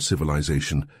ancient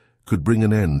civilization could bring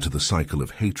an end to the cycle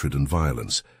of hatred and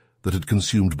violence that had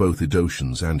consumed both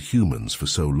Edosians and humans for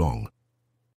so long.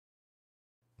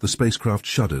 The spacecraft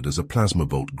shuddered as a plasma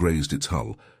bolt grazed its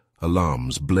hull,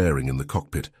 alarms blaring in the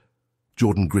cockpit.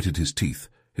 Jordan gritted his teeth,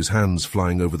 his hands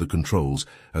flying over the controls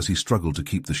as he struggled to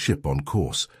keep the ship on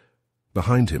course.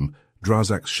 Behind him,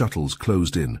 Drazak's shuttles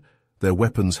closed in, their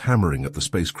weapons hammering at the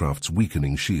spacecraft's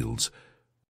weakening shields.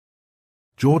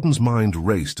 Jordan's mind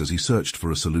raced as he searched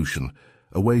for a solution,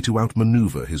 a way to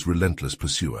outmaneuver his relentless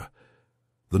pursuer.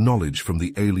 The knowledge from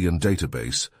the alien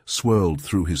database swirled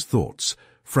through his thoughts,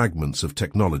 fragments of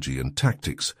technology and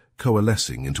tactics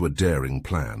coalescing into a daring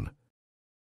plan.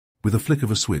 With a flick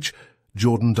of a switch,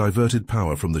 Jordan diverted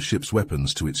power from the ship's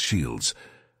weapons to its shields,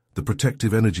 the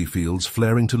protective energy fields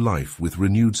flaring to life with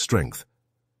renewed strength.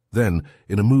 Then,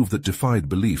 in a move that defied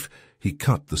belief, he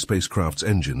cut the spacecraft's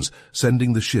engines,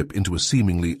 sending the ship into a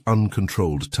seemingly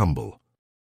uncontrolled tumble.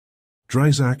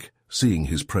 Drazak, seeing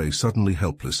his prey suddenly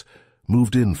helpless,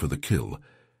 moved in for the kill,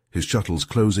 his shuttles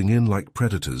closing in like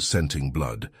predators scenting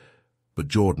blood. But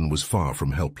Jordan was far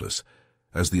from helpless.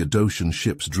 As the Adosian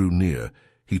ships drew near,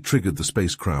 he triggered the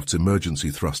spacecraft's emergency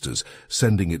thrusters,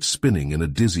 sending it spinning in a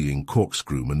dizzying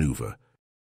corkscrew maneuver.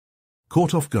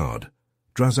 Caught off guard,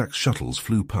 Drazak's shuttles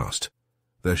flew past,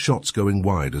 their shots going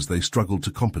wide as they struggled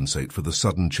to compensate for the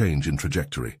sudden change in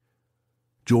trajectory.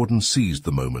 Jordan seized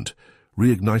the moment,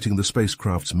 reigniting the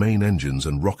spacecraft's main engines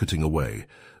and rocketing away,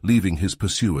 leaving his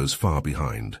pursuers far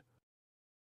behind.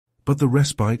 But the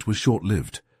respite was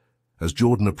short-lived. As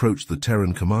Jordan approached the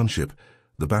Terran command ship,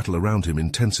 the battle around him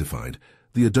intensified,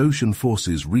 the Adosian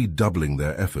forces redoubling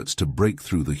their efforts to break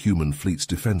through the human fleet's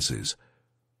defenses.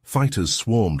 Fighters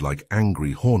swarmed like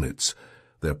angry hornets,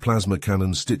 their plasma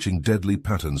cannons stitching deadly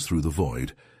patterns through the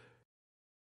void.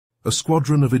 A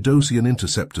squadron of Edosian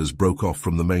interceptors broke off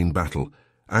from the main battle,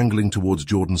 angling towards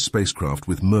Jordan's spacecraft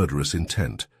with murderous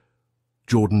intent.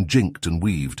 Jordan jinked and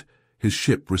weaved, his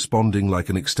ship responding like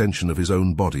an extension of his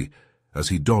own body, as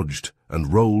he dodged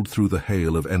and rolled through the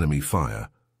hail of enemy fire.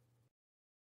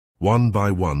 One by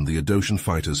one, the Adosian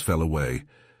fighters fell away,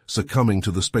 succumbing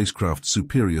to the spacecraft's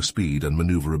superior speed and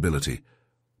maneuverability.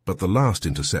 But the last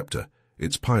interceptor,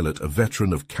 its pilot a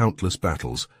veteran of countless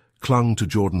battles, clung to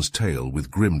Jordan's tail with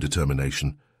grim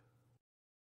determination.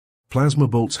 Plasma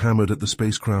bolts hammered at the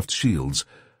spacecraft's shields,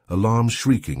 alarms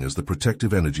shrieking as the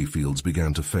protective energy fields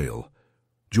began to fail.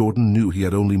 Jordan knew he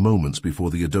had only moments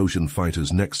before the Adosian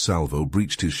fighter's next salvo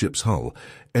breached his ship's hull,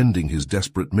 ending his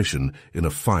desperate mission in a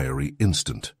fiery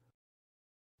instant.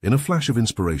 In a flash of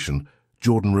inspiration,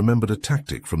 Jordan remembered a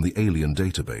tactic from the alien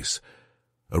database,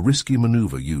 a risky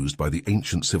maneuver used by the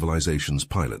ancient civilization's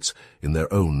pilots in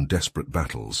their own desperate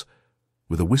battles.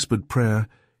 With a whispered prayer,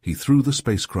 he threw the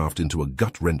spacecraft into a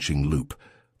gut-wrenching loop,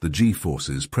 the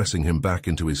G-forces pressing him back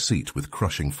into his seat with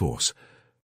crushing force.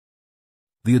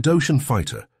 The Adosian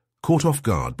fighter, caught off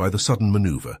guard by the sudden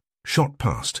maneuver, shot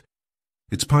past,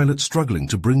 its pilot struggling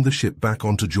to bring the ship back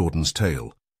onto Jordan's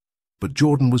tail. But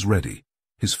Jordan was ready,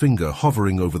 his finger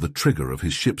hovering over the trigger of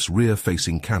his ship's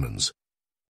rear-facing cannons.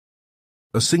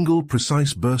 A single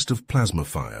precise burst of plasma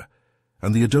fire,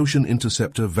 and the Adosian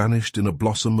interceptor vanished in a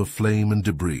blossom of flame and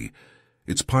debris,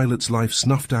 its pilot's life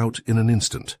snuffed out in an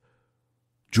instant.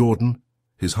 Jordan,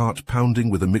 his heart pounding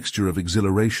with a mixture of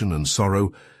exhilaration and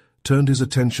sorrow, turned his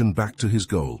attention back to his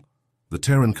goal, the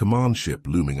Terran command ship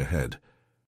looming ahead.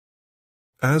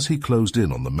 As he closed in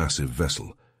on the massive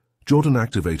vessel, Jordan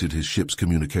activated his ship's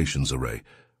communications array,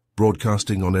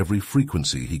 broadcasting on every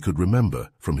frequency he could remember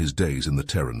from his days in the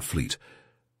Terran fleet.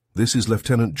 "This is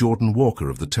Lieutenant Jordan Walker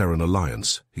of the Terran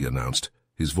Alliance," he announced,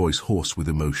 his voice hoarse with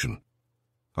emotion.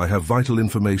 "I have vital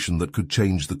information that could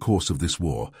change the course of this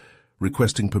war,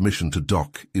 requesting permission to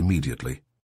dock immediately."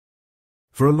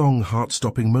 For a long,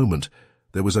 heart-stopping moment,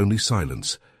 there was only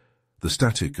silence, the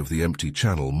static of the empty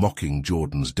channel mocking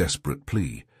Jordan's desperate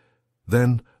plea.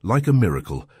 Then, like a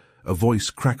miracle, a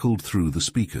voice crackled through the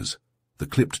speakers, the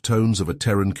clipped tones of a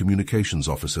Terran communications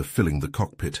officer filling the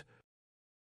cockpit.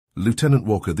 "Lieutenant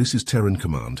Walker, this is Terran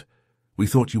Command. We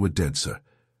thought you were dead, sir.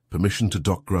 Permission to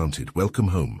dock granted. Welcome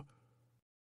home."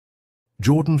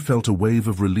 Jordan felt a wave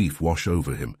of relief wash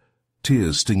over him,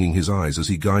 tears stinging his eyes as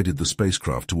he guided the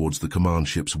spacecraft towards the command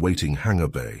ship's waiting hangar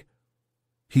bay.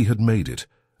 He had made it,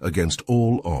 against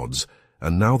all odds,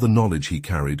 and now the knowledge he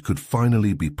carried could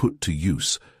finally be put to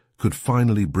use, could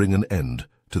finally bring an end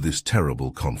to this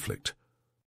terrible conflict.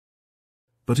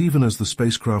 But even as the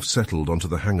spacecraft settled onto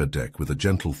the hangar deck with a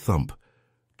gentle thump,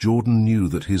 Jordan knew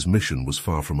that his mission was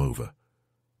far from over.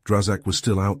 Drazak was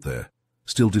still out there,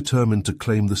 still determined to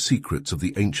claim the secrets of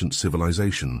the ancient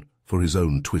civilization for his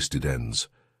own twisted ends.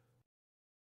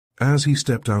 As he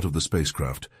stepped out of the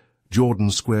spacecraft, Jordan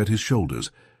squared his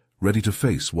shoulders, ready to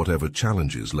face whatever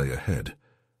challenges lay ahead.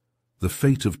 The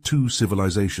fate of 2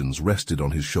 civilizations rested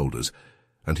on his shoulders,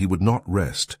 and he would not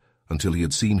rest until he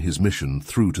had seen his mission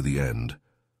through to the end.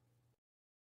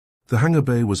 The hangar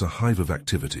bay was a hive of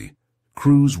activity,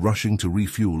 crews rushing to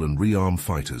refuel and rearm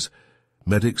fighters,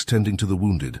 medics tending to the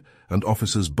wounded, and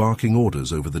officers barking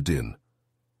orders over the din.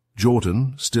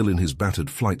 Jordan, still in his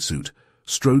battered flight suit,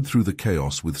 strode through the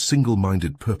chaos with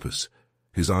single-minded purpose,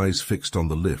 his eyes fixed on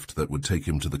the lift that would take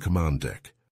him to the command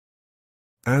deck.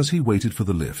 As he waited for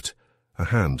the lift, a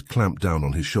hand clamped down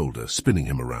on his shoulder, spinning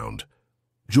him around.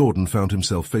 Jordan found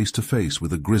himself face to face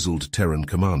with a grizzled Terran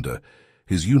commander,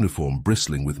 his uniform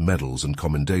bristling with medals and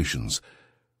commendations.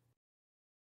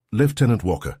 "Lieutenant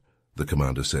Walker," the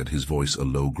commander said, his voice a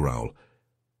low growl,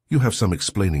 "you have some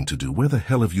explaining to do. Where the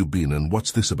hell have you been, and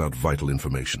what's this about vital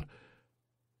information?"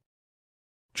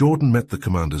 Jordan met the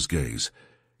commander's gaze,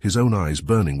 his own eyes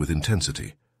burning with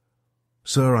intensity.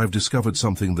 "Sir, I've discovered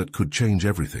something that could change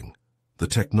everything. The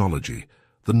technology,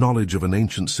 the knowledge of an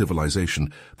ancient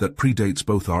civilization that predates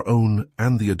both our own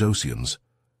and the Adosians.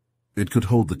 It could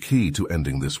hold the key to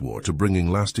ending this war, to bringing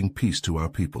lasting peace to our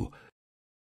people."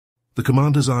 The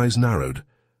commander's eyes narrowed,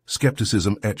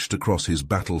 skepticism etched across his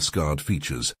battle-scarred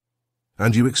features.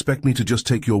 "And you expect me to just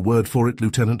take your word for it,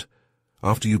 Lieutenant,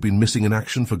 after you've been missing in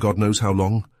action for God knows how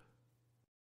long?"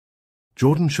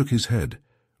 Jordan shook his head,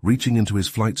 reaching into his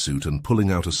flight suit and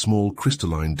pulling out a small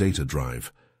crystalline data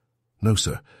drive. "No,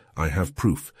 sir, I have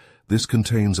proof. This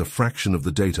contains a fraction of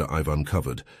the data I've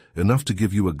uncovered, enough to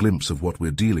give you a glimpse of what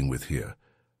we're dealing with here.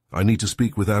 I need to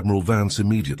speak with Admiral Vance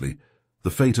immediately.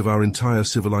 The fate of our entire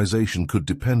civilization could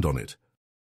depend on it."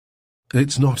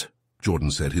 "It's not,"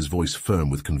 Jordan said, his voice firm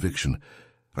with conviction.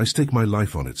 "I stake my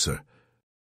life on it, sir."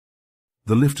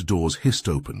 The lift doors hissed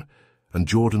open, and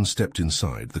Jordan stepped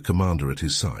inside, the commander at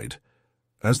his side.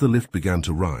 As the lift began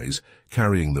to rise,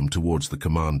 carrying them towards the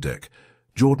command deck,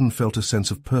 Jordan felt a sense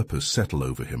of purpose settle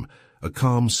over him, a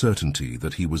calm certainty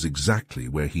that he was exactly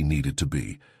where he needed to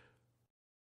be.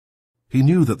 He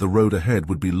knew that the road ahead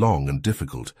would be long and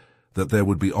difficult, that there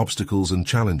would be obstacles and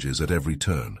challenges at every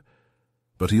turn.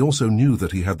 But he also knew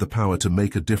that he had the power to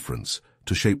make a difference,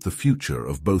 to shape the future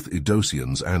of both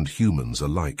Idosians and humans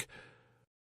alike.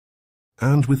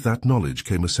 And with that knowledge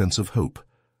came a sense of hope,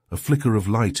 a flicker of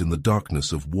light in the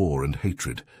darkness of war and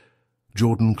hatred.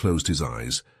 Jordan closed his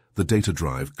eyes, the data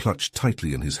drive clutched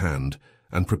tightly in his hand,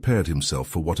 and prepared himself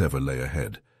for whatever lay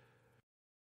ahead.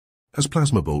 As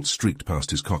plasma bolts streaked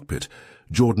past his cockpit,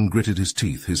 Jordan gritted his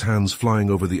teeth, his hands flying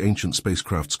over the ancient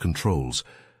spacecraft's controls.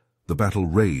 The battle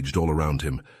raged all around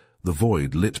him, the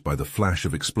void lit by the flash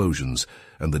of explosions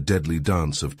and the deadly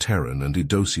dance of Terran and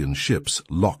Idosian ships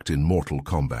locked in mortal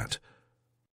combat.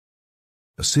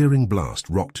 A searing blast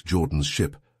rocked Jordan's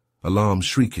ship, alarms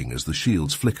shrieking as the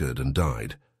shields flickered and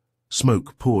died.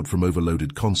 Smoke poured from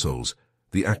overloaded consoles,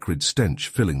 the acrid stench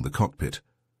filling the cockpit.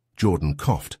 Jordan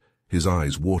coughed, his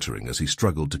eyes watering as he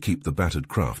struggled to keep the battered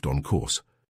craft on course.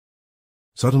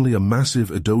 Suddenly a massive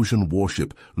Idosian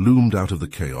warship loomed out of the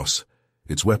chaos,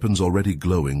 its weapons already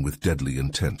glowing with deadly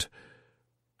intent.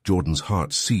 Jordan's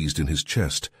heart seized in his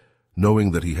chest,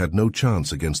 knowing that he had no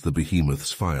chance against the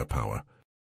behemoth's firepower.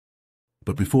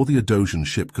 But before the Idosian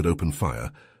ship could open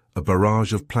fire, a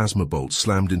barrage of plasma bolts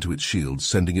slammed into its shields,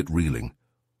 sending it reeling.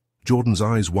 Jordan's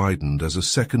eyes widened as a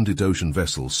second Edosian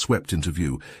vessel swept into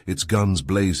view, its guns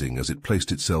blazing as it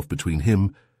placed itself between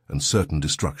him and certain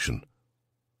destruction.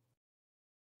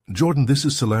 "Jordan, this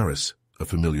is Solaris," a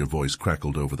familiar voice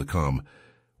crackled over the comm.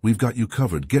 "We've got you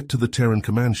covered. Get to the Terran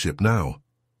command ship now."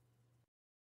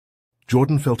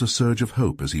 Jordan felt a surge of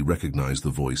hope as he recognized the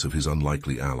voice of his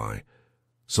unlikely ally.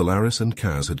 Solaris and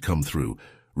Kaz had come through,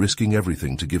 risking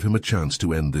everything to give him a chance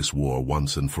to end this war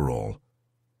once and for all.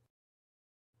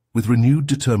 With renewed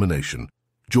determination,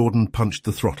 Jordan punched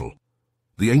the throttle,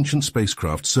 the ancient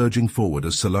spacecraft surging forward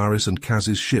as Solaris and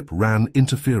Kaz's ship ran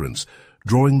interference,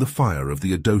 drawing the fire of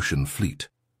the Edosian fleet.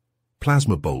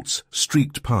 Plasma bolts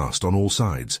streaked past on all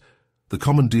sides, the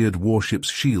commandeered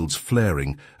warship's shields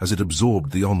flaring as it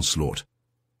absorbed the onslaught.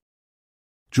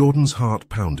 Jordan's heart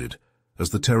pounded as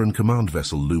the Terran command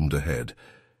vessel loomed ahead,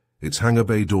 its hangar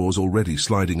bay doors already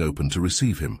sliding open to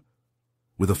receive him.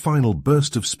 With a final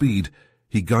burst of speed,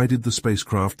 he guided the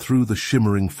spacecraft through the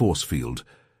shimmering force field,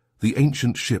 the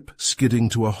ancient ship skidding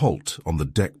to a halt on the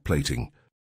deck plating.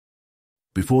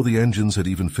 Before the engines had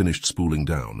even finished spooling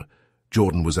down,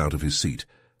 Jordan was out of his seat,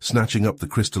 snatching up the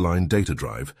crystalline data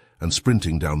drive and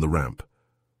sprinting down the ramp.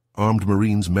 Armed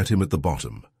Marines met him at the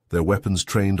bottom, their weapons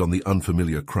trained on the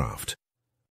unfamiliar craft.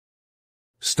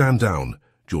 "Stand down,"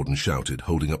 Jordan shouted,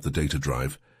 holding up the data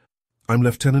drive. "I'm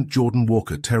Lieutenant Jordan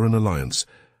Walker, Terran Alliance.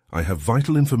 I have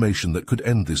vital information that could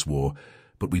end this war,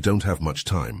 but we don't have much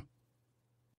time."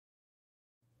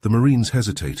 The Marines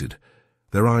hesitated,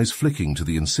 their eyes flicking to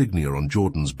the insignia on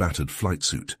Jordan's battered flight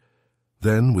suit.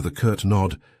 Then, with a curt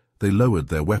nod, they lowered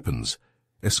their weapons,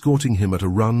 escorting him at a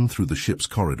run through the ship's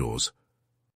corridors.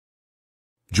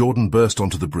 Jordan burst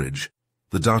onto the bridge,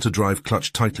 the data drive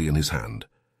clutched tightly in his hand.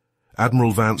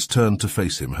 Admiral Vance turned to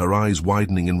face him, her eyes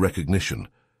widening in recognition.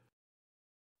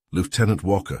 "Lieutenant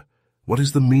Walker, what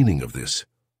is the meaning of this?"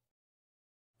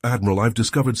 "Admiral, I've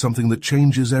discovered something that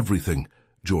changes everything,"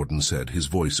 Jordan said, his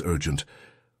voice urgent.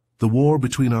 "The war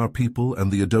between our people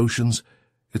and the Edosians,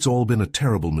 it's all been a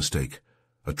terrible mistake,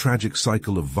 a tragic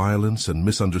cycle of violence and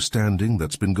misunderstanding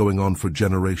that's been going on for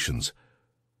generations."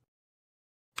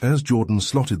 As Jordan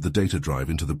slotted the data drive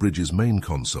into the bridge's main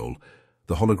console,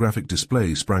 the holographic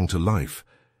display sprang to life,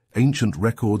 ancient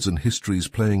records and histories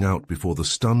playing out before the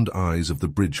stunned eyes of the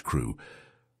bridge crew.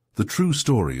 The true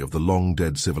story of the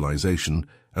long-dead civilization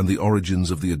and the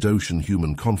origins of the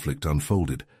Edosian-human conflict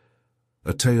unfolded.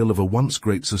 A tale of a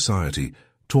once-great society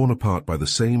torn apart by the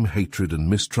same hatred and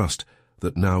mistrust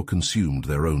that now consumed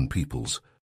their own peoples.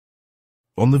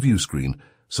 On the view screen,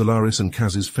 Solaris and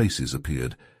Kaz's faces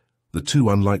appeared, the two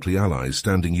unlikely allies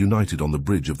standing united on the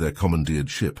bridge of their commandeered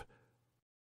ship.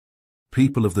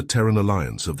 "People of the Terran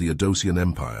Alliance of the Edosian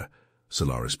Empire,"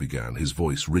 Solaris began, his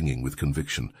voice ringing with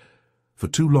conviction. "For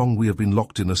too long we have been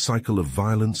locked in a cycle of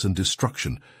violence and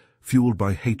destruction, fueled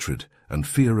by hatred and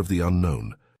fear of the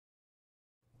unknown.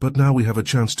 But now we have a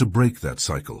chance to break that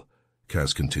cycle,"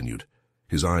 Kaz continued,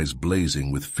 his eyes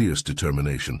blazing with fierce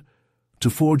determination. "To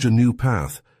forge a new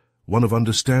path, one of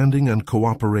understanding and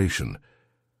cooperation.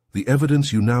 The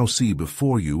evidence you now see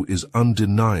before you is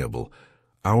undeniable.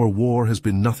 Our war has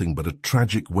been nothing but a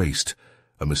tragic waste,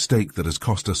 a mistake that has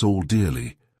cost us all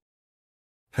dearly."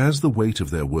 As the weight of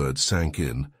their words sank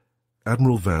in,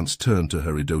 Admiral Vance turned to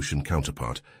her Edosian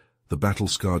counterpart, the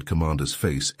battle-scarred commander's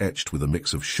face etched with a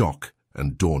mix of shock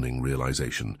and dawning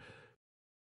realization.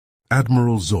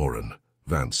 "Admiral Zoran,"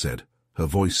 Vance said, her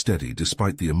voice steady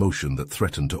despite the emotion that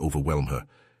threatened to overwhelm her.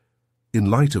 "In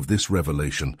light of this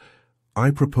revelation,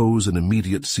 I propose an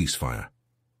immediate ceasefire.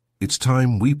 It's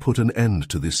time we put an end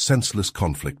to this senseless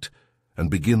conflict and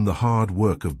begin the hard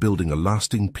work of building a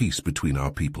lasting peace between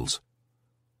our peoples."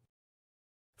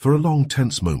 For a long,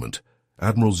 tense moment,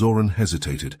 Admiral Zoran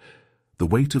hesitated, the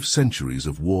weight of centuries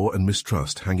of war and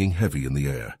mistrust hanging heavy in the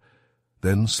air.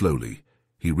 Then, slowly,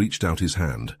 he reached out his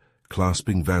hand,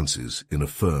 clasping Vance's in a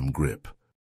firm grip.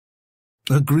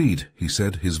 "Agreed," he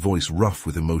said, his voice rough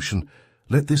with emotion.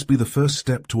 "Let this be the first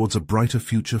step towards a brighter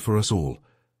future for us all."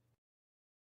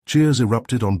 Cheers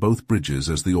erupted on both bridges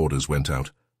as the orders went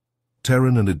out.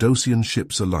 Terran and Edosian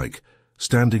ships alike,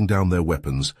 standing down their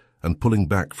weapons and pulling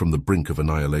back from the brink of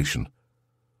annihilation.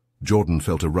 Jordan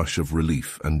felt a rush of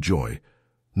relief and joy,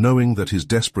 knowing that his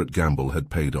desperate gamble had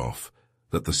paid off,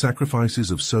 that the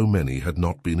sacrifices of so many had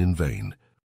not been in vain.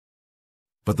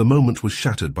 But the moment was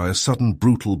shattered by a sudden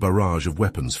brutal barrage of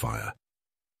weapons fire.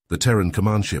 The Terran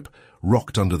command ship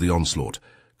rocked under the onslaught,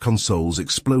 consoles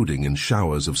exploding in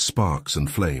showers of sparks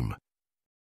and flame.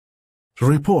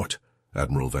 "Report,"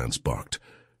 Admiral Vance barked,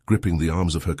 gripping the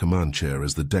arms of her command chair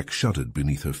as the deck shuddered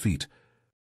beneath her feet.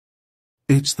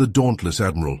 "It's the Dauntless,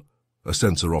 Admiral," a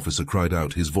sensor officer cried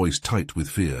out, his voice tight with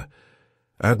fear.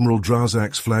 "Admiral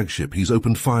Drazak's flagship, he's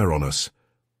opened fire on us."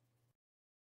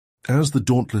 As the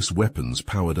dauntless weapons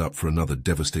powered up for another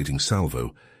devastating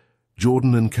salvo,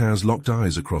 Jordan and Kaz locked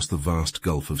eyes across the vast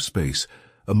gulf of space,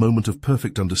 a moment of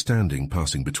perfect understanding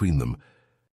passing between them.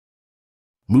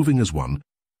 Moving as one,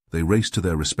 they raced to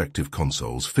their respective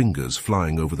consoles, fingers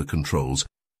flying over the controls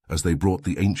as they brought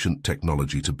the ancient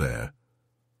technology to bear.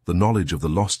 The knowledge of the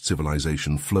lost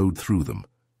civilization flowed through them,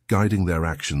 guiding their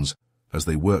actions as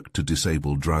they worked to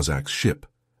disable Drazak's ship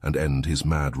and end his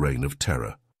mad reign of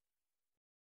terror.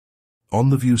 On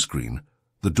the view screen,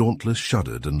 the Dauntless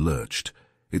shuddered and lurched,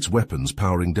 its weapons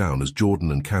powering down as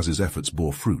Jordan and Kaz's efforts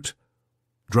bore fruit.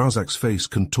 Drazak's face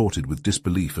contorted with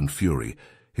disbelief and fury,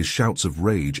 his shouts of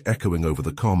rage echoing over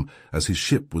the comm as his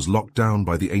ship was locked down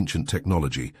by the ancient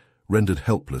technology, rendered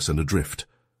helpless and adrift.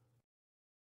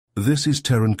 "This is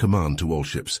Terran command to all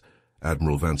ships,"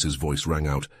 Admiral Vance's voice rang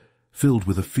out, filled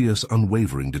with a fierce,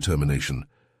 unwavering determination.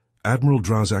 "Admiral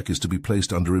Drazak is to be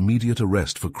placed under immediate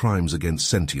arrest for crimes against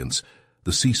sentience.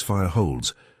 The ceasefire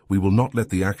holds. We will not let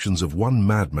the actions of one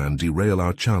madman derail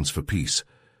our chance for peace."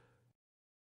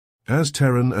 As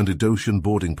Terran and Edosian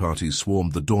boarding parties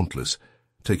swarmed the Dauntless,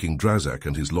 taking Drazak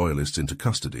and his loyalists into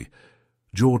custody,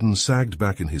 Jordan sagged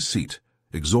back in his seat,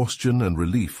 exhaustion and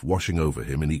relief washing over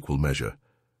him in equal measure.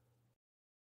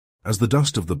 As the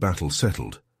dust of the battle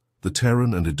settled, the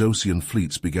Terran and Edosian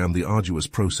fleets began the arduous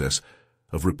process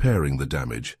of repairing the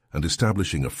damage and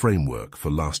establishing a framework for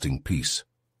lasting peace.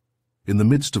 In the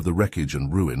midst of the wreckage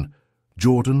and ruin,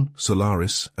 Jordan,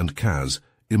 Solaris, and Kaz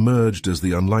emerged as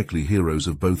the unlikely heroes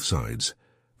of both sides,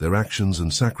 their actions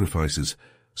and sacrifices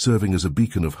serving as a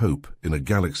beacon of hope in a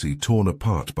galaxy torn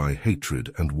apart by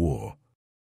hatred and war.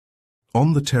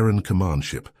 On the Terran command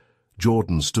ship,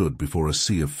 Jordan stood before a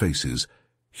sea of faces,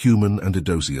 human and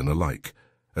Edosian alike,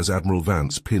 as Admiral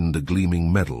Vance pinned a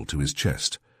gleaming medal to his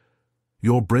chest.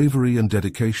 "Your bravery and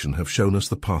dedication have shown us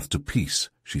the path to peace,"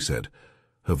 she said,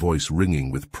 her voice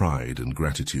ringing with pride and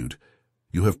gratitude.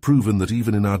 "You have proven that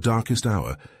even in our darkest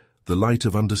hour, the light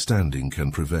of understanding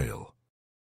can prevail."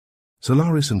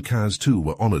 Solaris and Kaz too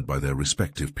were honored by their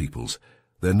respective peoples,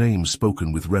 their names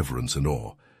spoken with reverence and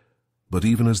awe. But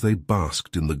even as they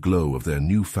basked in the glow of their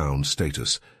newfound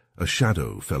status, a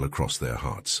shadow fell across their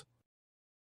hearts.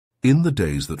 In the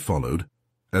days that followed,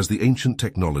 as the ancient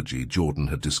technology Jordan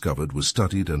had discovered was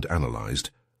studied and analyzed,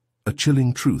 a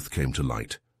chilling truth came to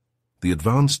light. The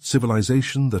advanced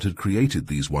civilization that had created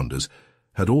these wonders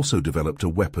had also developed a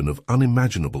weapon of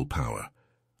unimaginable power,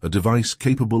 a device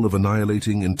capable of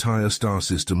annihilating entire star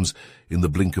systems in the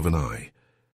blink of an eye.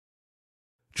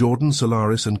 Jordan,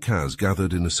 Solaris, and Kaz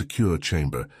gathered in a secure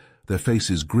chamber, their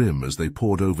faces grim as they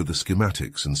pored over the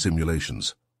schematics and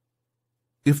simulations.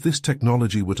 "If this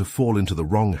technology were to fall into the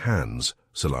wrong hands,"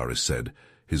 Solaris said,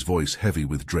 his voice heavy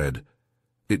with dread,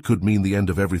 "it could mean the end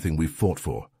of everything we've fought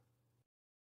for."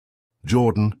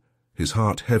 Jordan, his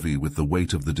heart heavy with the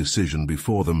weight of the decision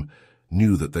before them,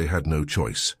 knew that they had no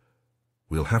choice.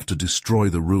 "We'll have to destroy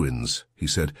the ruins," he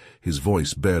said, his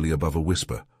voice barely above a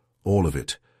whisper. "All of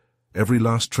it. Every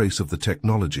last trace of the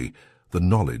technology, the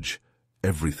knowledge,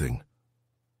 everything."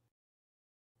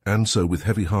 And so, with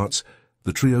heavy hearts,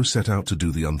 the trio set out to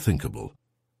do the unthinkable.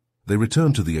 They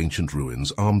returned to the ancient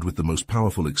ruins armed with the most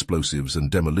powerful explosives and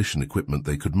demolition equipment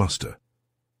they could muster.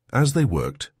 As they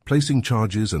worked, placing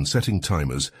charges and setting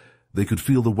timers, they could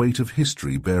feel the weight of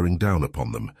history bearing down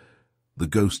upon them, the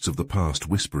ghosts of the past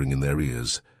whispering in their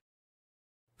ears.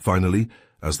 Finally,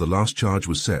 as the last charge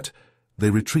was set, they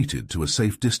retreated to a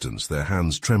safe distance, their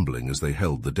hands trembling as they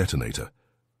held the detonator.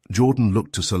 Jordan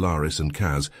looked to Solaris and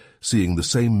Kaz, seeing the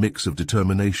same mix of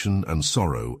determination and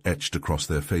sorrow etched across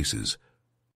their faces.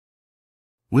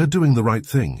 "We're doing the right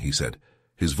thing," he said,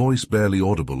 his voice barely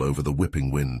audible over the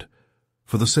whipping wind.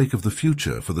 "For the sake of the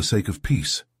future, for the sake of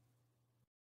peace."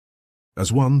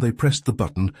 As one, they pressed the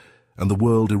button, and the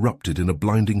world erupted in a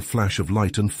blinding flash of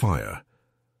light and fire.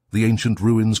 The ancient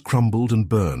ruins crumbled and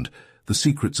burned, the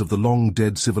secrets of the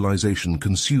long-dead civilization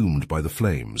consumed by the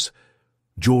flames.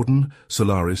 Jordan,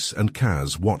 Solaris, and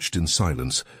Kaz watched in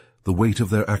silence, the weight of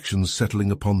their actions settling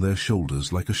upon their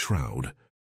shoulders like a shroud.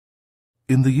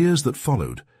 In the years that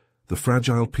followed, the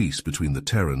fragile peace between the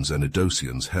Terrans and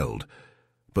Edosians held,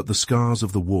 but the scars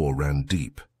of the war ran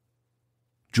deep.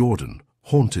 Jordan,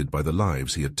 haunted by the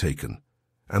lives he had taken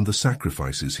and the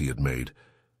sacrifices he had made,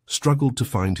 struggled to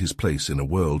find his place in a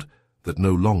world that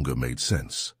no longer made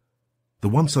sense. The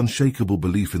once unshakable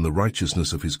belief in the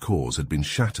righteousness of his cause had been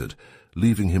shattered,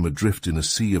 leaving him adrift in a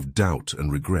sea of doubt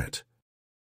and regret.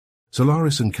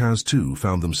 Solaris and Kaz too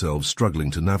found themselves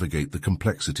struggling to navigate the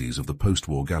complexities of the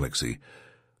post-war galaxy.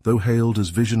 Though hailed as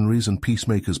visionaries and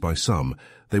peacemakers by some,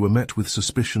 they were met with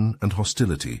suspicion and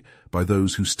hostility by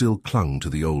those who still clung to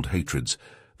the old hatreds,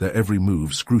 their every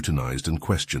move scrutinized and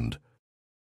questioned.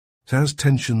 As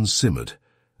tensions simmered,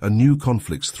 and new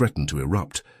conflicts threatened to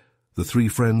erupt, the three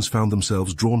friends found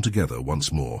themselves drawn together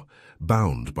once more,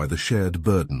 bound by the shared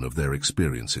burden of their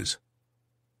experiences.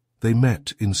 They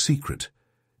met in secret,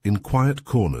 in quiet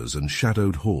corners and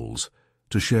shadowed halls,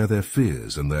 to share their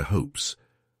fears and their hopes,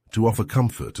 to offer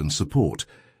comfort and support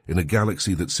in a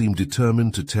galaxy that seemed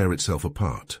determined to tear itself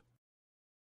apart.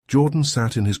 Jordan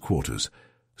sat in his quarters,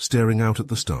 staring out at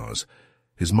the stars,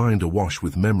 his mind awash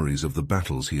with memories of the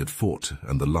battles he had fought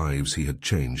and the lives he had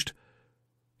changed.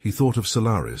 He thought of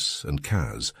Solaris and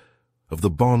Kaz, of the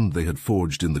bond they had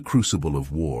forged in the crucible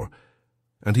of war,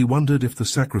 and he wondered if the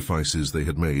sacrifices they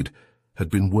had made had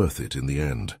been worth it in the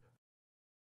end.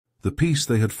 The peace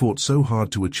they had fought so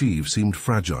hard to achieve seemed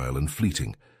fragile and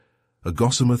fleeting, a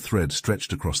gossamer thread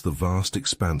stretched across the vast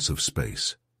expanse of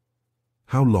space.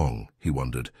 How long, he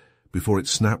wondered, before it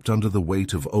snapped under the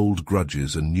weight of old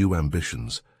grudges and new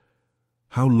ambitions?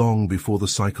 How long before the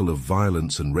cycle of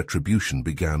violence and retribution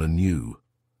began anew?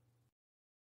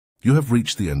 You have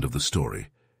reached the end of the story.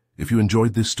 If you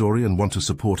enjoyed this story and want to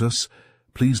support us,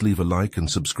 please leave a like and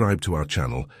subscribe to our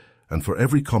channel, and for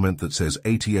every comment that says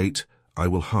 88, I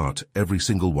will heart every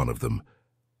single one of them.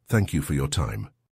 Thank you for your time.